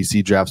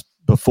NFBC drafts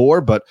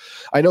before, but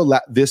I know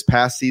this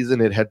past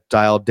season it had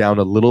dialed down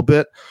a little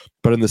bit,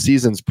 but in the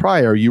seasons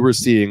prior, you were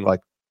seeing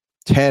like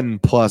 10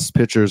 plus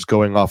pitchers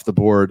going off the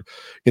board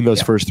in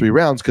those first 3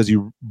 rounds because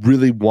you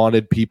really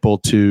wanted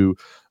people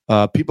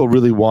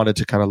really wanted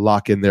to kind of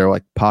lock in their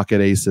like pocket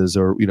aces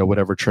or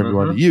whatever term you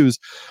want to use.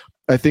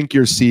 I think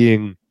you're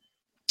seeing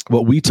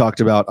what we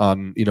talked about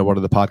on one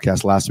of the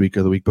podcasts last week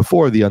or the week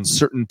before, the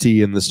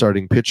uncertainty in the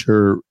starting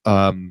pitcher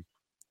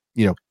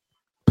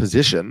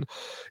position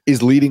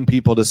is leading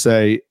people to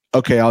say,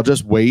 okay, I'll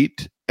just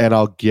wait and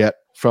I'll get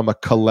from a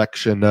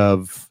collection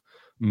of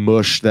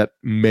mush that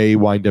may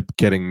wind up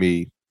getting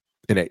me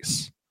an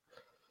ace.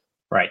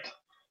 Right.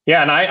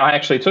 Yeah, and I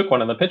actually took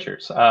one of the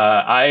pitchers.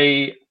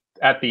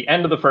 At the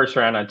end of the first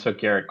round, I took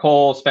Garrett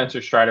Cole.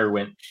 Spencer Strider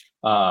went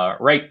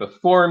right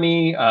before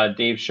me.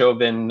 Dave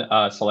Chauvin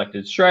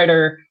selected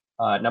Strider.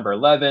 Number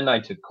 11, I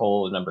took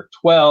Cole at number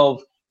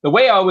 12. The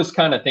way I was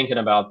kind of thinking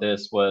about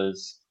this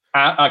was,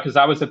 because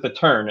I was at the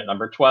turn at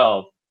number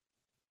 12,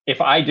 if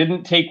I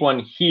didn't take one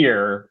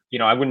here,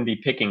 I wouldn't be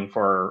picking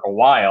for a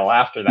while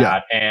after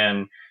that. Yeah.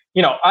 And,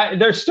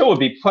 there still would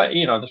be,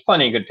 there's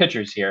plenty of good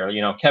pitchers here.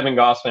 Kevin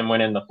Gossman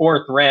went in the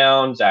 4th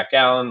round, Zach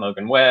Gallen,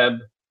 Logan Webb,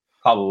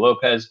 Pablo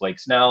Lopez, Blake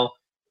Snell,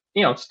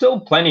 still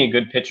plenty of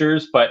good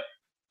pitchers, but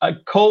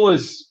Cole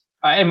is,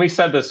 and we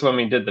said this when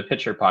we did the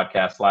pitcher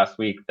podcast last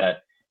week,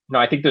 that,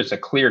 I think there's a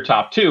clear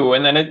top 2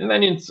 and then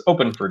it's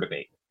open for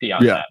debate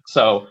beyond that.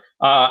 So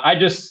I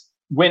just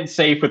went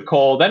safe with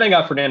Cole. Then I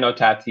got Fernando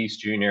Tatis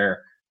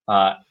Jr.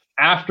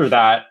 After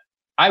that,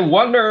 I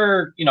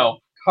wonder,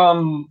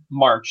 come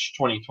March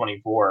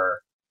 2024,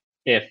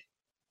 if,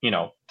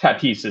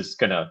 Tatis is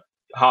going to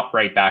hop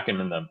right back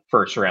into the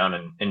first round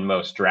in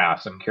most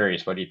drafts. I'm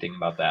curious, what do you think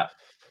about that?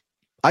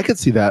 I could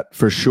see that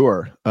for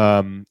sure.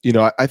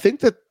 I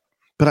think that,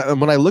 but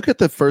when I look at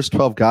the first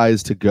 12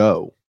 guys to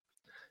go,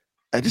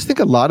 I just think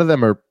a lot of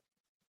them are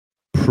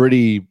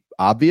pretty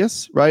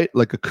obvious, right?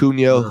 Like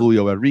Acuna,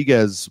 Julio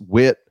Rodriguez,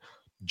 Witt,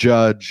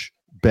 Judge,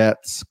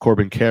 Betts,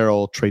 Corbin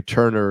Carroll, Trey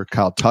Turner,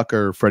 Kyle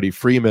Tucker, Freddie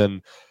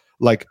Freeman.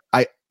 Like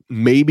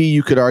maybe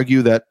you could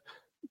argue that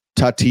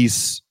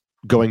Tatis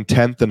going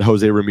 10th and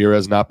Jose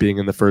Ramirez not being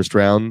in the first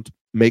round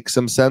makes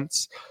some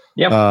sense.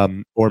 Yeah.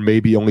 Or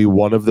maybe only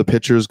one of the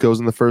pitchers goes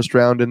in the first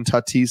round and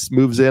Tatis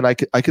moves in. I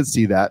could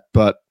see that,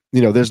 but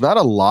there's not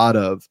a lot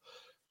of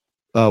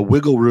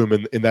wiggle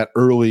room in that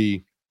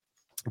early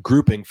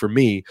grouping for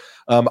me.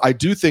 I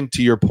do think,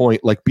 to your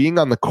point, like being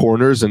on the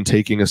corners and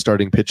taking a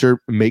starting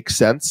pitcher makes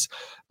sense.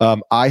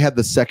 I had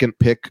the second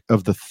pick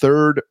of the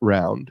 3rd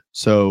round,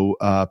 so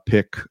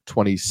pick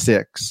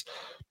 26.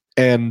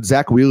 And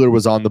Zach Wheeler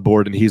was on the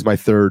board, and he's my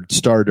 3rd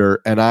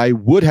starter. And I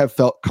would have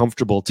felt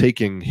comfortable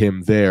taking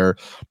him there.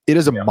 It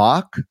is a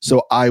mock,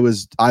 so I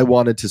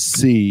wanted to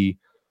see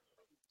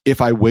if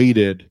I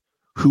waited,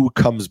 who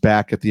comes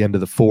back at the end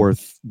of the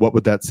 4th. What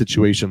would that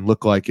situation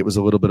look like? It was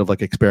a little bit of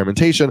like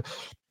experimentation.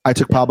 I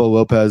took Pablo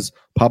Lopez.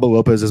 Pablo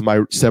Lopez is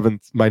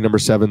my number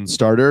 7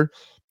 starter.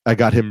 I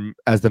got him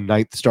as the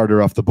 9th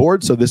starter off the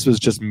board. So this was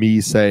just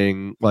me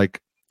saying, like,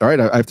 all right,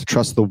 I have to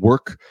trust the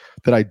work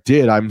that I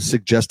did. I'm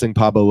suggesting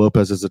Pablo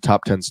Lopez as a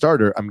top 10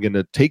 starter. I'm going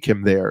to take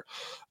him there.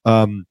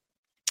 And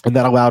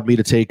that allowed me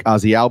to take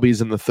Ozzy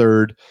Albies in the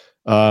third.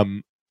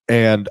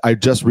 And I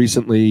just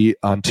recently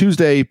on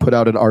Tuesday put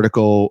out an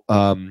article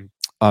on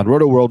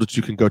Rotoworld, which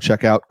you can go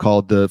check out,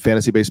 called the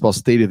Fantasy Baseball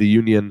State of the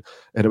Union.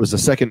 And it was a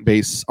second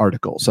base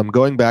article. So I'm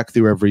going back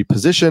through every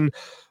position,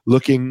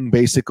 looking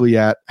basically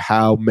at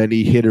how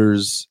many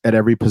hitters at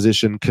every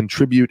position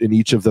contribute in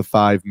each of the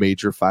 5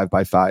 major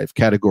 5x5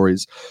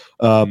 categories.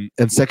 And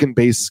second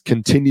base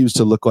continues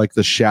to look like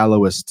the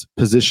shallowest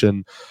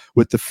position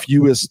with the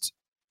fewest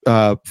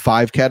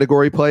 5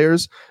 category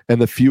players and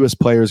the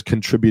fewest players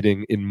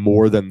contributing in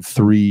more than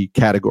 3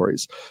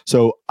 categories.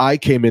 So I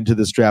came into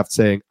this draft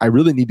saying, I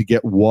really need to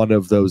get one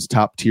of those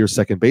top tier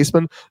second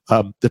basemen.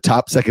 The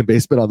top second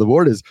baseman on the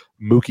board is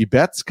Mookie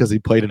Betts, because he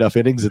played enough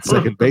innings at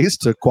second base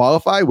to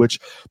qualify, which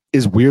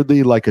is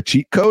weirdly like a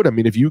cheat code. I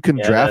mean, if you can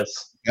draft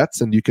Betts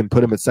and you can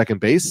put him at second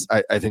base,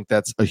 I think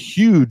that's a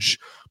huge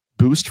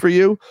boost for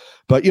you.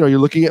 But, you're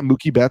looking at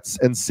Mookie Betts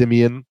and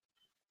Simeon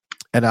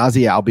and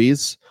Ozzy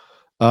Albies.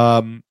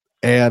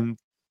 And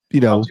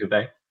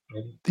Altuve,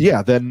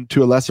 then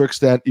to a lesser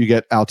extent, you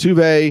get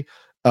Altuve,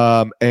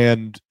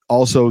 and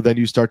also then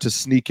you start to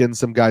sneak in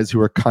some guys who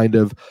are kind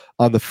of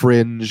on the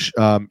fringe.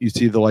 You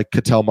see the like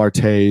Ketel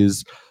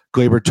Martes,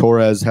 Gleyber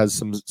Torres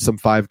has some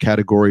 5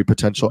 category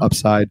potential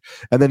upside,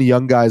 and then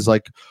young guys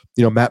like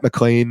Matt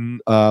McClain,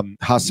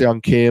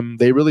 Ha-Seong Kim.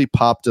 They really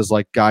popped as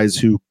like guys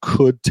who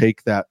could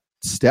take that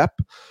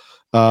step.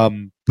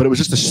 But it was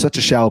just such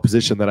a shallow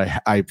position that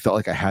I felt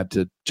like I had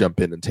to jump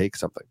in and take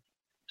something.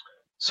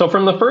 So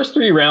from the first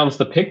 3 rounds,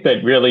 the pick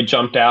that really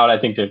jumped out, I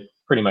think, to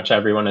pretty much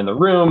everyone in the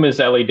room is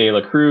Elly De La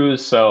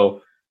Cruz.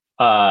 So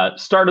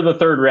start of the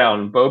third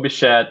round, Bo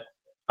Bichette,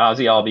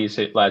 Ozzy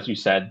Albies, as you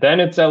said. Then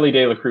it's Elly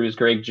De La Cruz.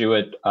 Greg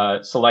Jewett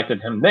selected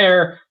him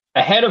there,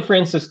 ahead of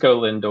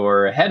Francisco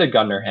Lindor, ahead of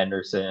Gunnar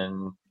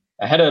Henderson,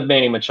 ahead of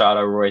Manny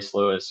Machado, Royce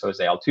Lewis,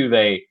 Jose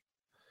Altuve.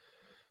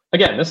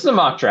 Again, this is a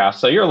mock draft,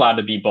 so you're allowed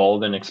to be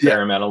bold and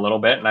experiment a little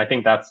bit. And I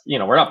think that's,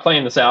 we're not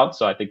playing this out,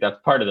 so I think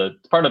that's part of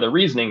the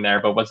reasoning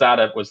there. But was that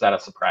a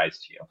surprise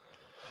to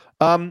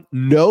you?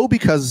 No,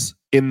 because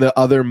in the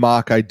other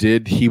mock I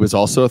did, he was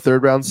also a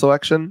third round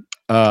selection.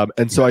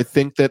 And so I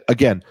think that,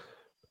 again,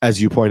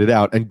 as you pointed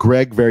out, and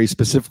Greg very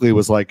specifically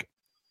was like,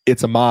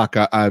 it's a mock.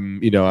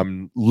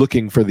 I'm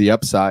looking for the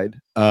upside.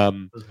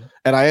 And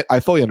I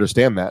fully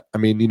understand that. I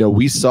mean,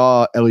 we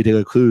saw Elly De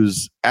La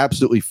Cruz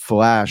absolutely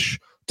flash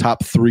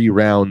top 3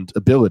 round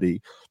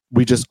ability.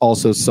 We just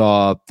also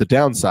saw the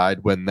downside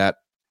when that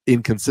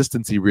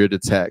inconsistency reared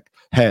its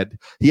head.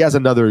 He has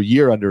another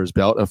year under his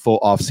belt, a full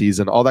off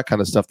season, all that kind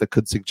of stuff that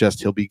could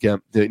suggest he'll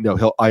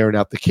iron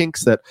out the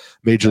kinks that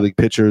major league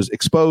pitchers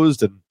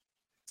exposed. And,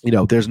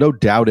 there's no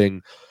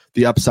doubting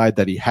the upside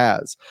that he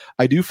has.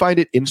 I do find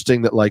it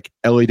interesting that like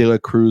Elly De La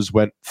Cruz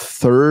went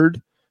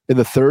 3rd in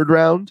the 3rd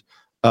round,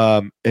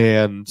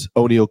 and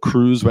O'Neal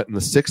Cruz went in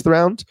the 6th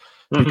round,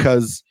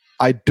 because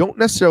I don't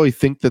necessarily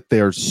think that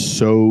they are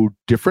so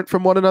different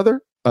from one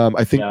another.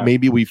 I think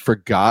maybe we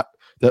forgot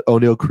that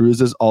O'Neal Cruz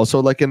is also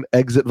like an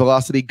exit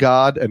velocity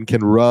god and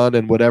can run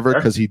and whatever,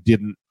 because he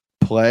didn't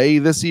play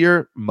this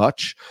year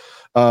much.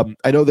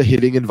 I know the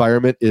hitting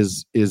environment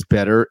is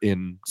better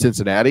in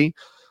Cincinnati,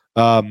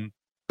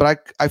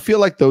 but I feel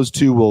like those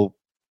two will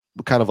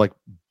kind of like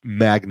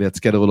magnets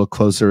get a little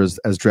closer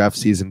as draft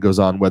season goes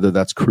on, whether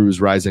that's Cruz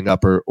rising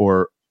up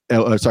or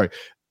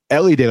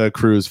Elly De La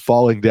Cruz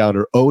falling down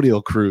or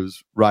O'Neal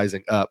Cruz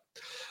rising up.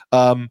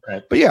 But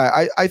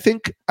yeah, I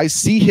think I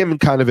see him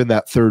kind of in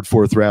that 3rd,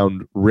 4th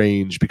round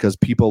range because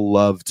people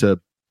love to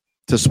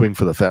swing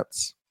for the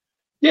fence.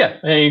 Yeah,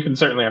 and you can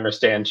certainly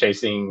understand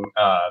chasing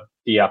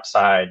the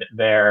upside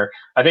there.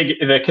 I think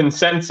the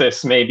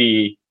consensus may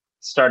be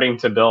starting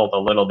to build a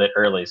little bit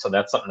early, so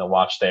that's something to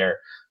watch there.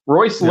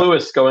 Royce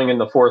Lewis going in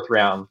the 4th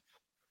round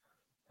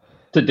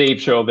to Dave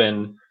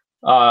Chauvin.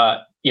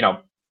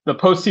 The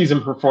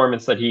postseason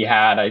performance that he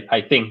had,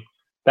 I think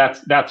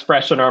that's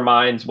fresh in our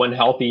minds. When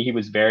healthy, he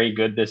was very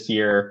good this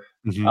year.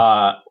 So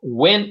I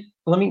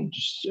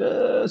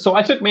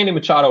took Manny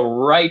Machado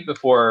right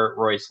before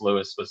Royce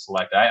Lewis was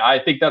selected. I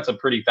think that's a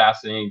pretty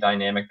fascinating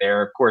dynamic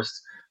there. Of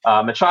course,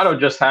 Machado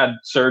just had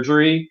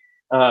surgery.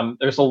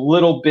 There's a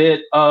little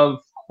bit of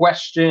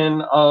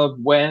question of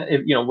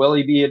will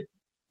he be at,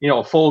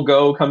 a full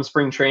go come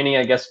spring training?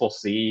 I guess we'll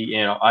see.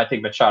 I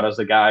think Machado's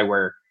the guy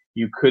where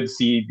you could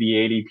see the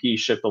ADP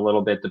shift a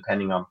little bit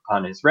depending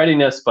on his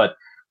readiness, but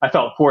I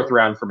felt 4th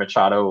round for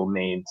Machado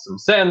made some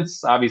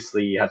sense.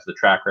 Obviously, he has the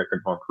track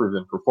record, more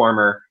proven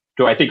performer.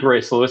 Do I think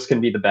Royce Lewis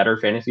can be the better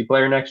fantasy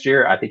player next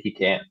year? I think he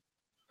can.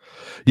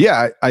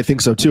 Yeah, I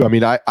think so too. I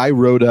mean, I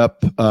wrote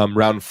up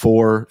round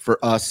 4 for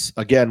us.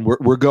 Again,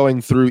 we're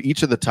going through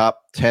each of the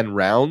top 10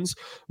 rounds.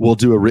 We'll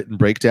do a written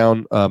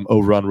breakdown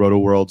over on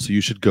Rotoworld, so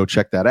you should go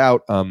check that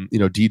out.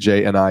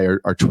 DJ and I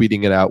are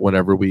tweeting it out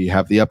whenever we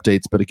have the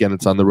updates, but again,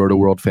 it's on the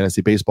Rotoworld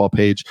Fantasy Baseball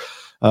page.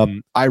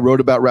 I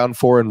wrote about round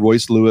 4, and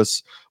Royce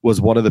Lewis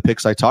was one of the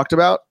picks I talked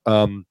about.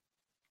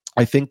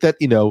 I think that,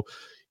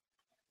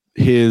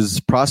 his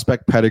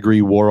prospect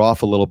pedigree wore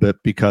off a little bit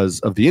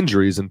because of the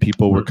injuries, and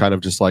people were kind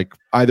of just like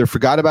either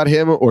forgot about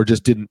him or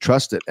just didn't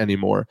trust it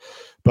anymore.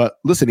 But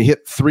listen, he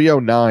hit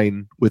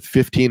 309 with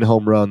 15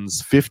 home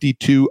runs,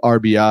 52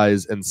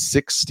 RBIs, and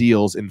 6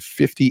 steals in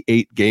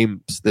 58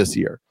 games this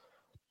year.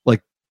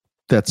 Like,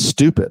 that's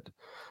stupid.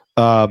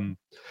 The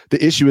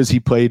issue is he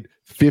played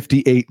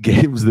 58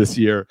 games this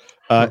year,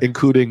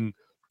 including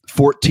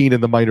 14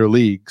 in the minor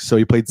leagues. So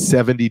he played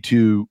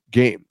 72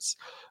 games.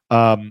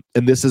 And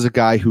this is a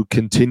guy who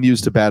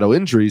continues to battle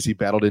injuries. He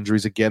battled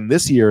injuries again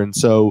this year. And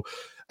so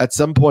at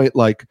some point,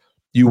 like,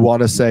 you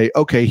want to say,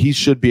 okay, he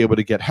should be able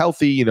to get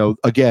healthy. You know,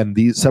 again,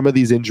 some of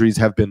these injuries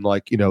have been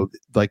like, you know,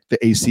 like the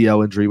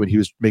ACL injury when he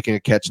was making a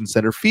catch in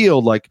center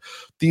field. Like,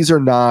 these are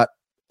not,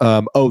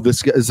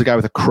 this is a guy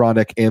with a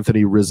chronic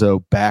Anthony Rizzo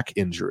back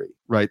injury,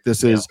 right?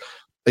 This is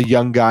a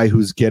young guy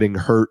who's getting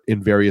hurt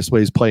in various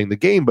ways playing the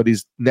game, but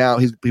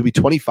he'll be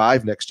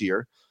 25 next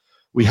year.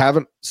 We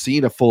haven't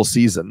seen a full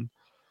season.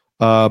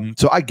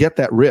 So I get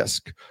that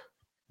risk,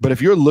 but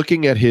if you're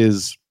looking at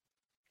his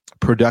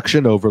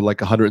production over like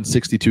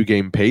 162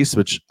 game pace,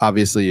 which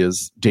obviously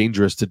is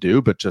dangerous to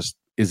do, but just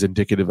is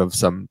indicative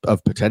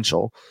of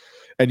potential,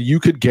 and you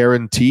could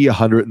guarantee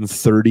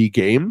 130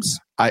 games,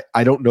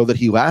 I don't know that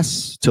he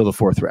lasts till the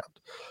 4th round.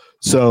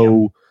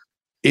 So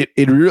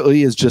it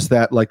really is just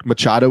that, like,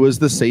 Machado is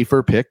the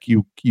safer pick.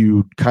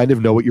 You kind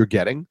of know what you're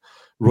getting.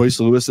 Royce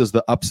Lewis is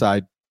the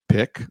upside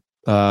pick.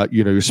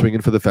 You're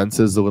swinging for the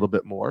fences a little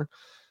bit more.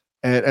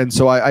 And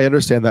so I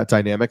understand that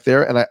dynamic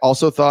there. And I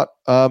also thought,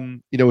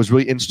 it was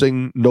really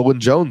interesting. Nolan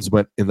Jones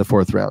went in the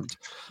 4th round.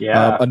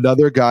 Yeah.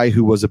 Another guy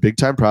who was a big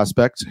time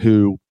prospect,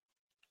 who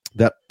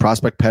that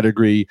prospect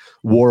pedigree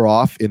wore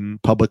off in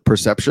public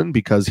perception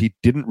because he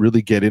didn't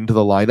really get into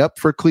the lineup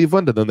for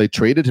Cleveland. And then they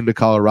traded him to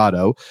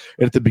Colorado.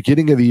 And at the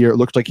beginning of the year, it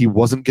looked like he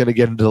wasn't going to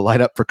get into the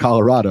lineup for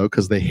Colorado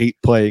because they hate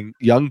playing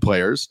young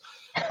players.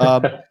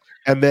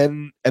 And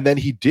then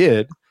he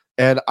did.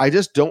 And I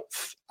just don't,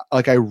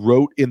 like, I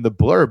wrote in the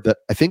blurb that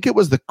I think it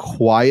was the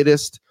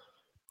quietest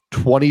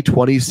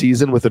 2020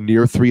 season with a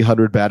near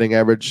 300 batting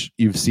average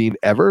you've seen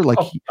ever. Like,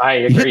 I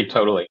agree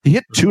totally. He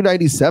hit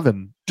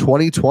 297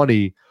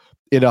 2020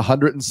 in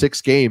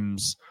 106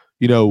 games,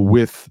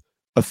 with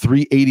a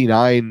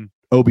 389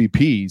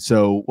 OBP.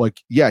 So,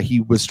 like, yeah, he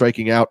was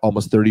striking out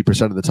almost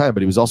 30% of the time,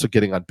 but he was also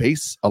getting on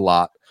base a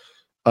lot.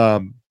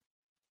 Well,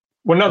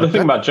 another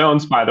thing about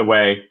Jones, by the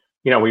way,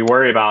 we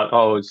worry about,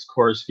 it's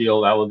Coors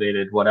Field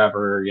elevated,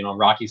 whatever,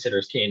 Rockies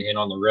hitters can't hit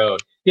on the road.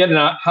 He had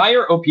a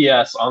higher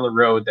OPS on the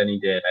road than he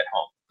did at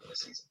home this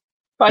season.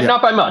 But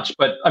not by much.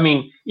 But, I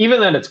mean, even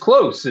that it's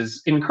close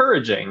is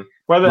encouraging.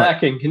 Whether that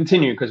can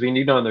continue, because we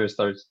know there's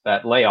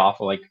that layoff,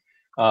 or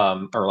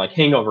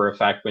hangover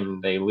effect when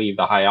they leave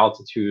the high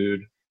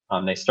altitude.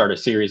 They start a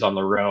series on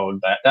the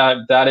road.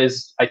 That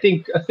is, I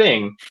think, a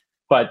thing.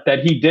 But that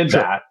he did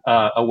that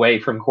away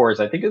from Coors,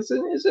 I think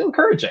is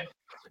encouraging.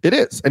 It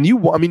is. And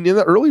in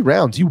the early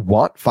rounds, you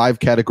want 5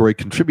 category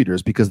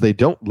contributors because they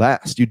don't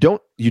last. You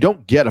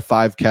don't get a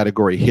 5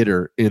 category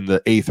hitter in the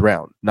 8th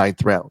round,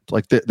 9th round.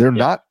 Like, they're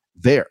not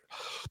there.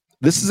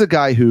 This is a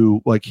guy who,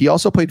 like, he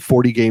also played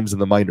 40 games in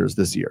the minors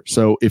this year.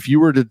 So if you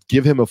were to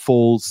give him a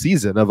full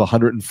season of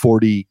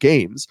 140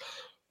 games,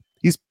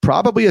 he's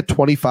probably a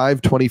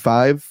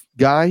 25-25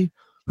 guy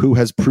who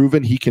has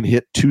proven he can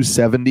hit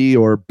 270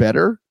 or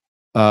better.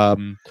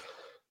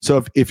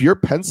 So if you're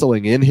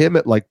penciling in him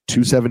at like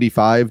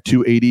 275,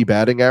 280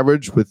 batting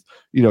average with,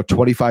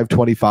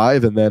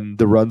 25-25, and then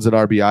the runs and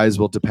RBIs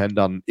will depend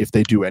on if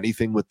they do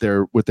anything with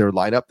their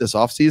lineup this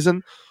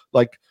offseason,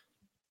 like,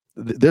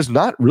 there's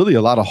not really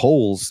a lot of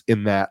holes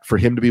in that for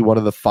him to be one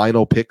of the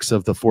final picks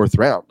of the 4th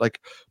round.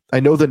 Like, I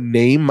know the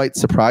name might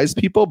surprise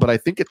people, but I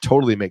think it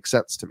totally makes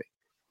sense to me.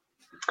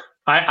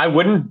 I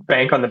wouldn't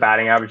bank on the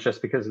batting average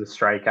just because of the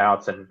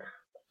strikeouts and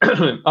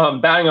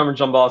batting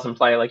average on balls in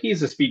play. Like,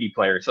 he's a speedy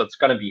player, so it's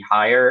going to be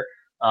higher.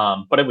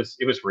 But it was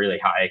really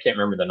high. I can't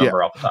remember the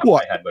number off the top of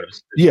my head, but it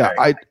was very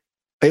high.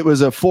 It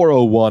was a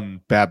 401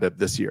 BABIP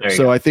this year.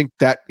 So I think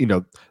that,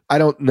 I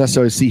don't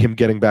necessarily see him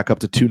getting back up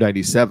to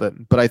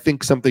 297, but I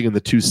think something in the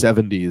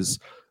 270s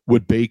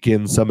would bake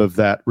in some of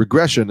that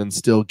regression and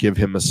still give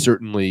him a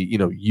certainly,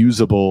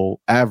 usable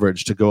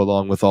average to go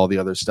along with all the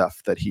other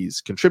stuff that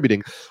he's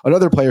contributing.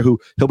 Another player who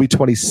he'll be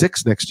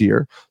 26 next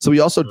year. So we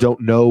also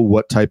don't know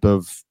what type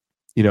of,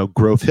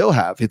 growth he'll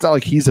have. It's not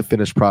like he's a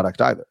finished product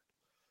either.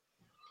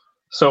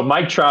 So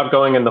Mike Trout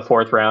going in the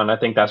 4th round, I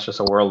think that's just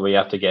a world we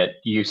have to get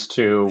used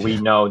to.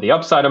 We know the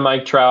upside of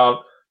Mike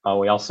Trout.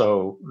 We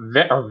also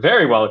are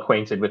very well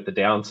acquainted with the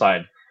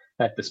downside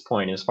at this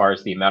point as far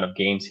as the amount of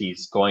games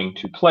he's going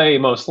to play.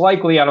 Most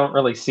likely, I don't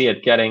really see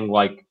it getting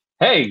like,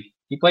 hey,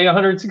 he played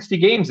 160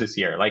 games this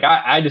year. Like,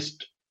 I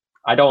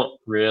I don't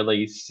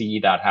really see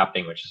that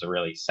happening, which is a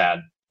really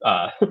sad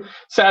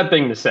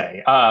thing to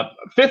say.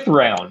 5th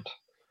round,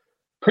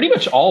 pretty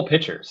much all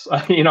pitchers.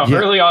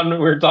 Early on we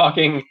were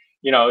talking,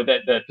 that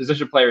the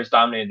position players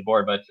dominated the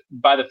board, but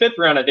by the 5th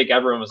round, I think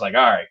everyone was like,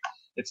 all right,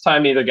 it's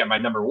time to either get my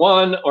number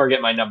 1 or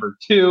get my number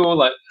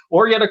 2,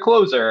 or get a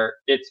closer.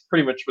 It's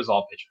pretty much was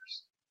all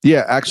pitchers.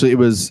 Yeah, actually, it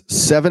was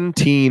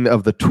 17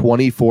 of the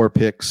 24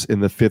 picks in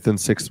the 5th and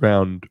 6th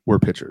round were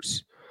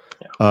pitchers,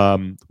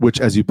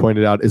 which, as you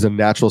pointed out, is a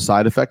natural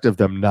side effect of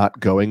them not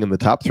going in the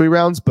top 3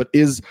 rounds, but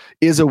is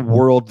a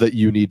world that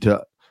you need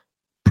to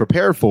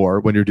prepare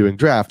for when you're doing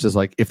drafts. Is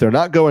like, if they're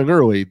not going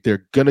early,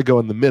 they're going to go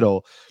in the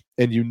middle,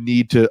 and you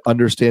need to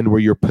understand where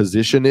your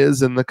position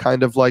is in the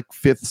kind of like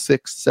 5th,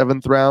 6th,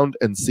 7th round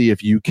and see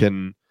if you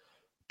can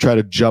try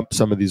to jump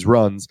some of these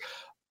runs.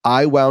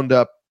 I wound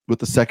up with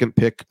the second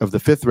pick of the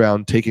 5th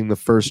round, taking the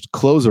first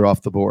closer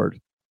off the board.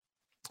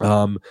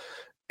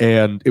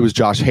 And it was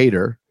Josh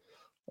Hader.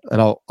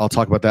 And I'll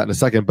talk about that in a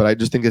second, but I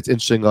just think it's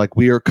interesting. Like,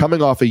 we are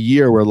coming off a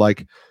year where,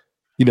 like,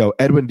 you know,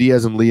 Edwin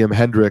Diaz and Liam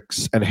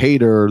Hendricks and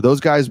Hader,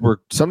 those guys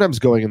were sometimes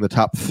going in the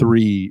top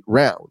 3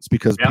 rounds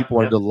because people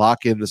wanted to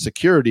lock in the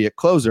security at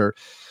closer.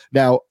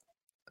 Now,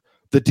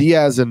 the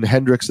Diaz and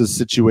Hendricks'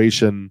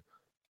 situation,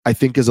 I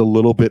think, is a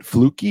little bit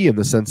fluky in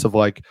the sense of,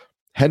 like,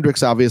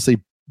 Hendricks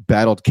obviously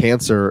battled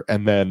cancer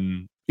and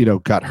then, you know,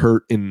 got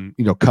hurt in,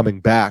 you know, coming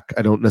back.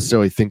 I don't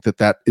necessarily think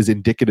that is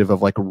indicative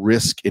of like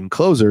risk in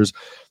closers.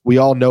 We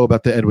all know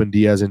about the Edwin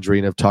Diaz injury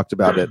and have talked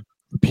about it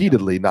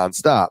repeatedly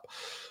nonstop.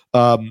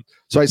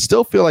 So I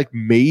still feel like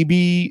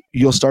maybe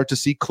you'll start to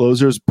see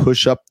closers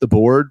push up the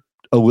board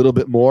a little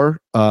bit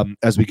more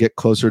as we get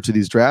closer to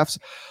these drafts.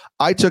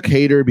 I took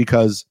Hader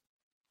because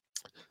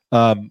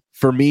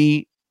for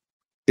me,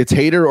 it's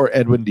Hader or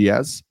Edwin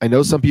Diaz. I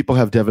know some people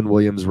have Devin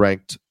Williams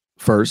ranked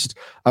first.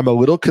 I'm a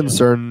little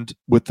concerned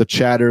with the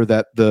chatter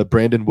that the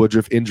Brandon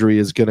Woodruff injury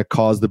is going to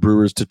cause the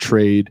Brewers to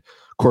trade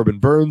Corbin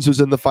Burns,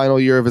 who's in the final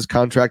year of his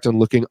contract and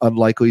looking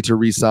unlikely to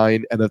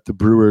re-sign, and that the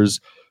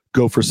Brewers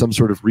go for some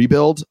sort of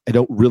rebuild. I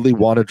don't really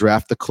want to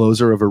draft the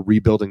closer of a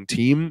rebuilding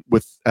team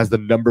as the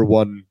number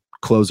 1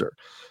 closer.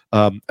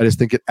 I just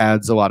think it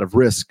adds a lot of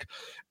risk.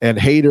 And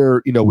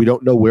Hader, you know, we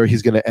don't know where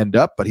he's going to end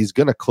up, but he's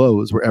going to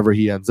close wherever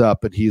he ends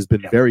up, and he's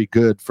been very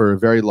good for a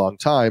very long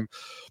time.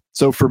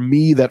 So for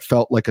me, that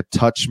felt like a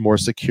touch more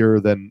secure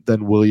than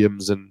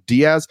Williams and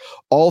Diaz.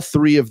 All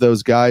 3 of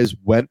those guys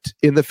went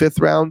in the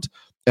 5th round,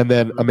 and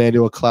then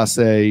Emmanuel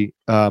Clase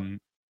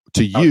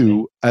to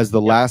you as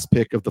the last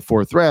pick of the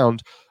 4th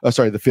round. The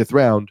 5th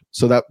round.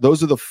 So that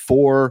those are the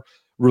 4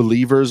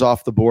 relievers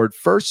off the board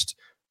first.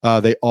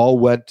 They all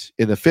went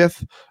in the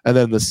 5th, and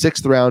then the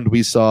 6th round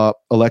we saw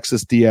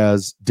Alexis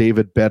Diaz,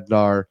 David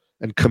Bednar,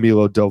 and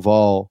Camilo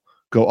Doval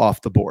go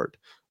off the board.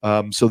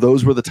 So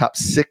those were the top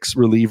 6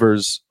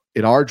 relievers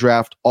in our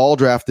draft, all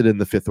drafted in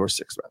the 5th or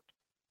 6th round.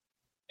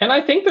 And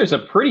I think there's a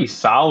pretty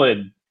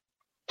solid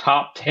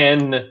top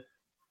 10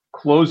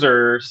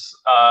 closers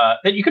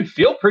that you could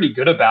feel pretty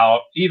good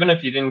about, even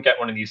if you didn't get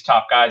one of these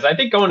top guys. I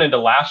think going into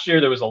last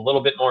year, there was a little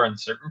bit more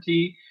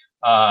uncertainty.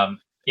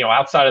 You know,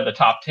 outside of the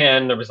top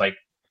 10, there was like,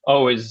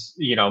 oh, is,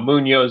 you know,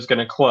 Munoz going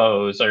to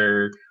close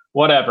or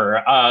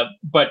whatever.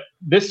 But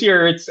this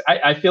year,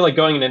 I feel like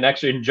going into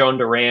next year, Joan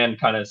Duran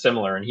kind of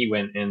similar, and he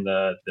went in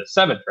the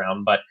 7th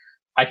round. But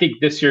I think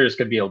this year is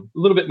going to be a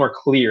little bit more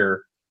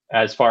clear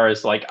as far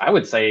as, like, I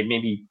would say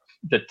maybe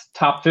the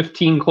top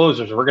 15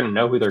 closers, we're going to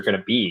know who they're going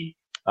to be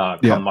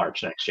come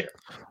March next year.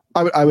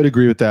 I would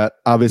agree with that.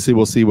 Obviously,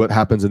 we'll see what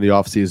happens in the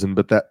offseason,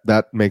 but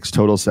that makes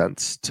total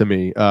sense to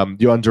me.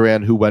 Joan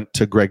Duran, who went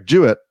to Greg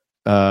Jewett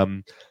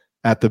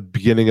at the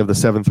beginning of the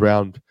 7th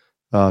round,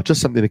 just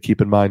something to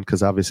keep in mind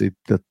because obviously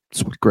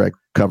that's what Greg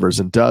covers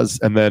and does.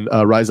 And then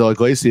Raisel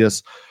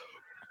Iglesias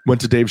went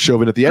to Dave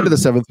Chauvin at the end of the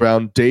 7th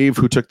round. Dave,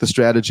 who took the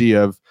strategy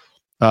of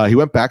he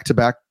went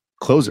back-to-back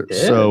closers.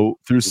 Yeah. So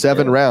through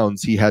 7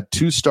 rounds, he had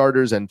 2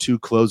 starters and 2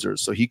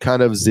 closers. So he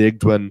kind of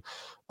zigged when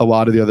a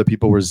lot of the other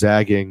people were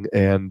zagging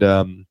and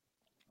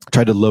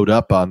tried to load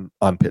up on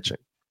pitching.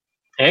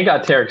 And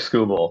got Tarek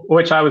Skubal,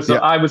 which I was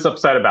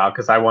upset about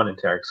because I wanted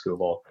Tarek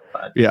Skubal.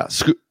 But. Yeah,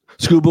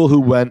 Skubal, who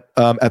went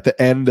at the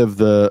end of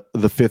the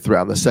 5th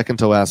round, the second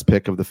to last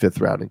pick of the 5th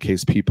round, in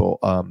case people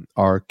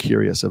are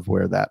curious of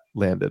where that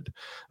landed.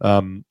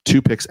 2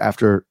 picks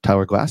after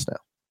Tyler Glasnow.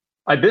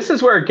 This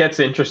is where it gets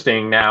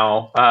interesting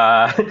now.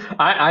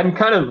 I'm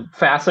kind of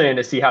fascinated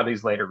to see how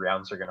these later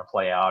rounds are going to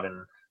play out.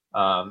 And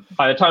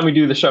by the time we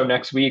do the show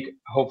next week,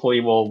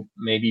 hopefully we'll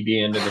maybe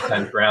be into the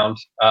 10th round.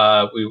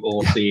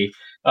 We'll see.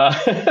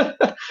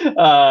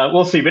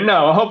 We'll see. But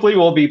no, hopefully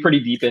we'll be pretty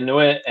deep into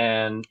it.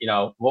 And, you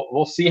know,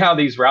 we'll see how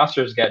these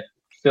rosters get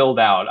filled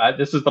out.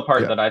 This is the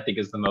part that I think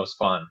is the most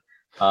fun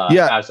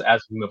as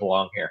we move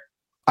along here.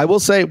 I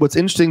will say what's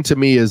interesting to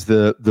me is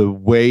the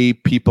way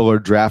people are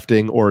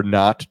drafting or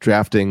not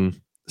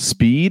drafting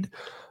speed.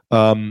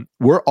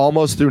 We're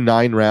almost through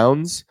 9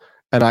 rounds,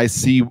 and I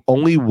see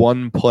only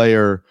 1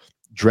 player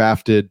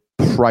drafted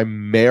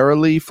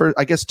primarily for,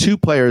 I guess 2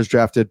 players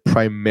drafted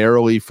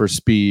primarily for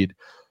speed.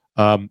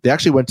 They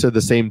actually went to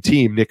the same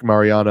team, Nick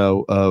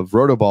Mariano of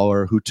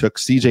Rotoballer, who took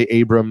CJ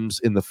Abrams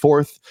in the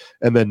 4th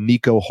and then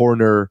Nico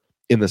Horner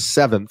in the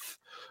 7th.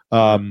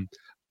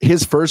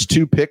 His first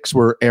 2 picks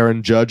were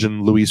Aaron Judge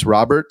and Luis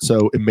Robert.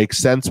 So it makes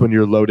sense when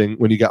you're loading,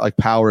 when you got like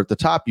power at the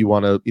top, you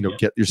want to,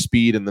 get your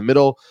speed in the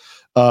middle.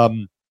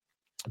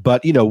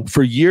 But,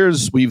 for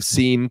years we've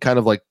seen kind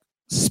of like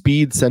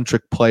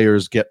speed-centric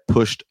players get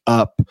pushed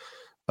up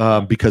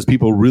because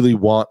people really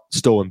want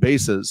stolen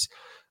bases.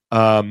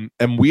 And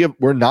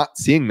we're not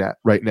seeing that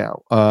right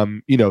now.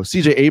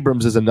 CJ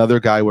Abrams is another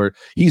guy where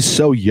he's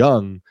so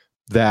young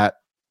that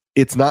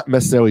it's not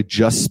necessarily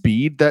just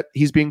speed that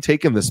he's being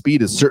taken. The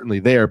speed is certainly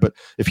there, but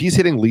if he's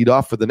hitting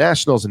leadoff for the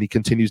Nationals and he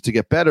continues to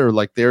get better,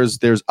 like there's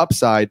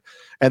upside.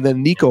 And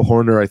then Nico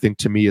Horner, I think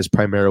to me is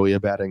primarily a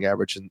batting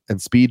average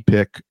and speed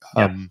pick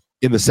in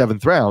the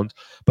 7th round,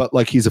 but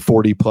like he's a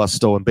 40 plus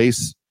stolen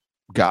base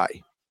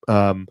guy.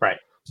 Right.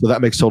 So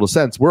that makes total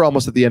sense. We're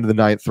almost at the end of the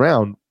 9th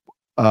round.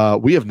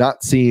 We have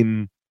not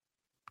seen,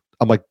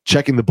 I'm like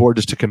checking the board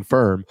just to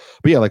confirm,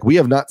 but yeah, like we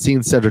have not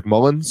seen Cedric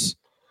Mullins,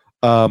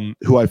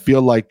 who I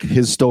feel like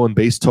his stolen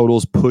base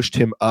totals pushed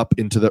him up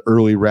into the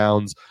early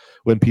rounds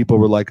when people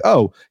were like,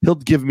 oh, he'll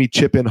give me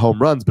chip in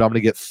home runs, but I'm going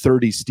to get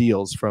 30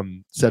 steals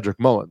from Cedric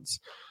Mullins.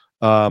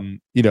 No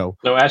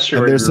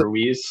Astrid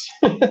Ruiz.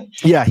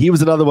 Yeah, he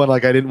was another one.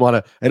 Like I didn't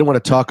want to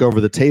talk over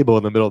the table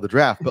in the middle of the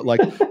draft, but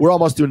like we're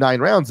almost through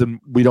 9 rounds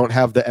and we don't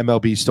have the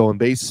MLB stolen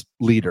base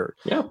leader.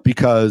 Yeah.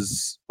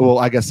 Because, well,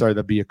 I guess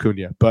that'd be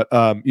Acuna, but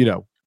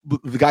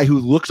the guy who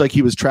looks like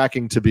he was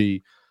tracking to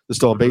be the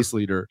stolen base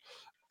leader,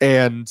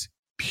 and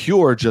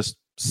pure just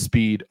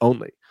speed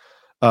only.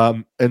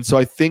 And so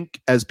I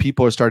think as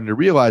people are starting to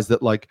realize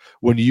that, like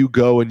when you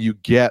go and you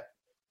get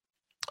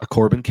a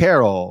Corbin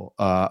Carroll,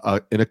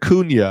 an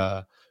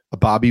Acuna, a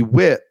Bobby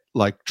Witt,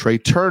 like Trey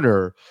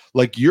Turner,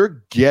 like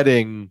you're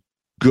getting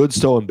good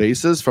stolen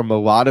bases from a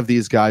lot of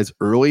these guys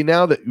early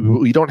now that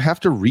we don't have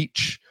to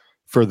reach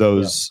for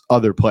those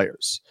other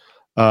players.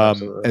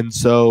 And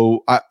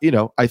so I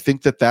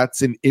think that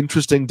that's an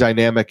interesting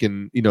dynamic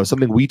and,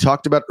 something we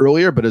talked about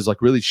earlier, but is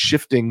like really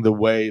shifting the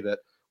way that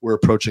we're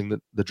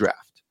approaching the draft.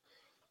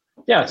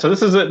 Yeah, so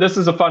this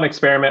is a fun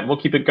experiment.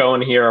 We'll keep it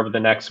going here over the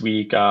next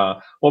week.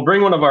 We'll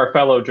bring one of our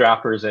fellow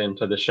drafters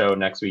into the show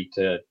next week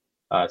to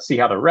see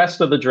how the rest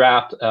of the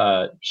draft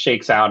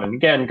shakes out. And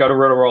again, go to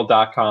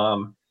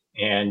rotoworld.com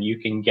and you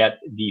can get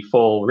the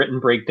full written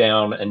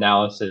breakdown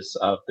analysis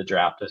of the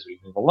draft as we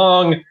move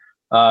along.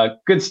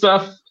 Good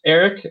stuff,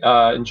 Eric.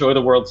 Enjoy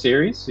the World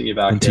Series. See you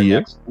back here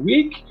next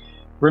week.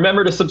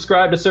 Remember to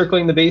subscribe to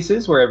Circling the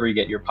Bases wherever you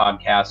get your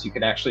podcasts. You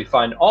can actually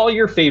find all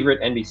your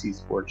favorite NBC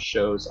Sports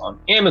shows on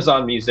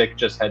Amazon Music.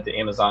 Just head to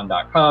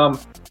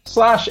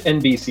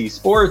amazon.com/NBC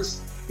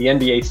Sports. The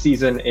NBA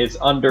season is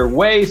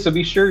underway, so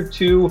be sure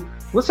to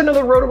listen to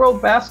the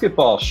Rotoworld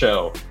Basketball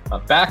Show.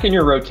 Back in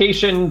your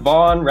rotation,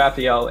 Vaughn,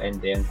 Raphael,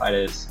 and Dan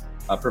Titus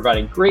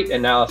providing great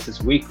analysis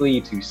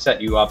weekly to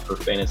set you up for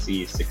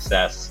fantasy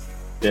success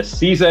this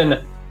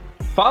season.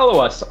 Follow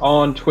us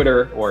on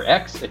Twitter or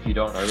X if you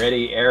don't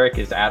already. Eric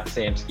is at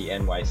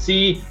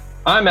SamskyNYC.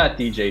 I'm at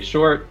DJ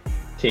Short.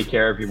 Take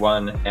care,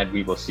 everyone, and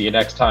we will see you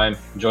next time.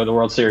 Enjoy the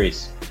World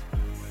Series.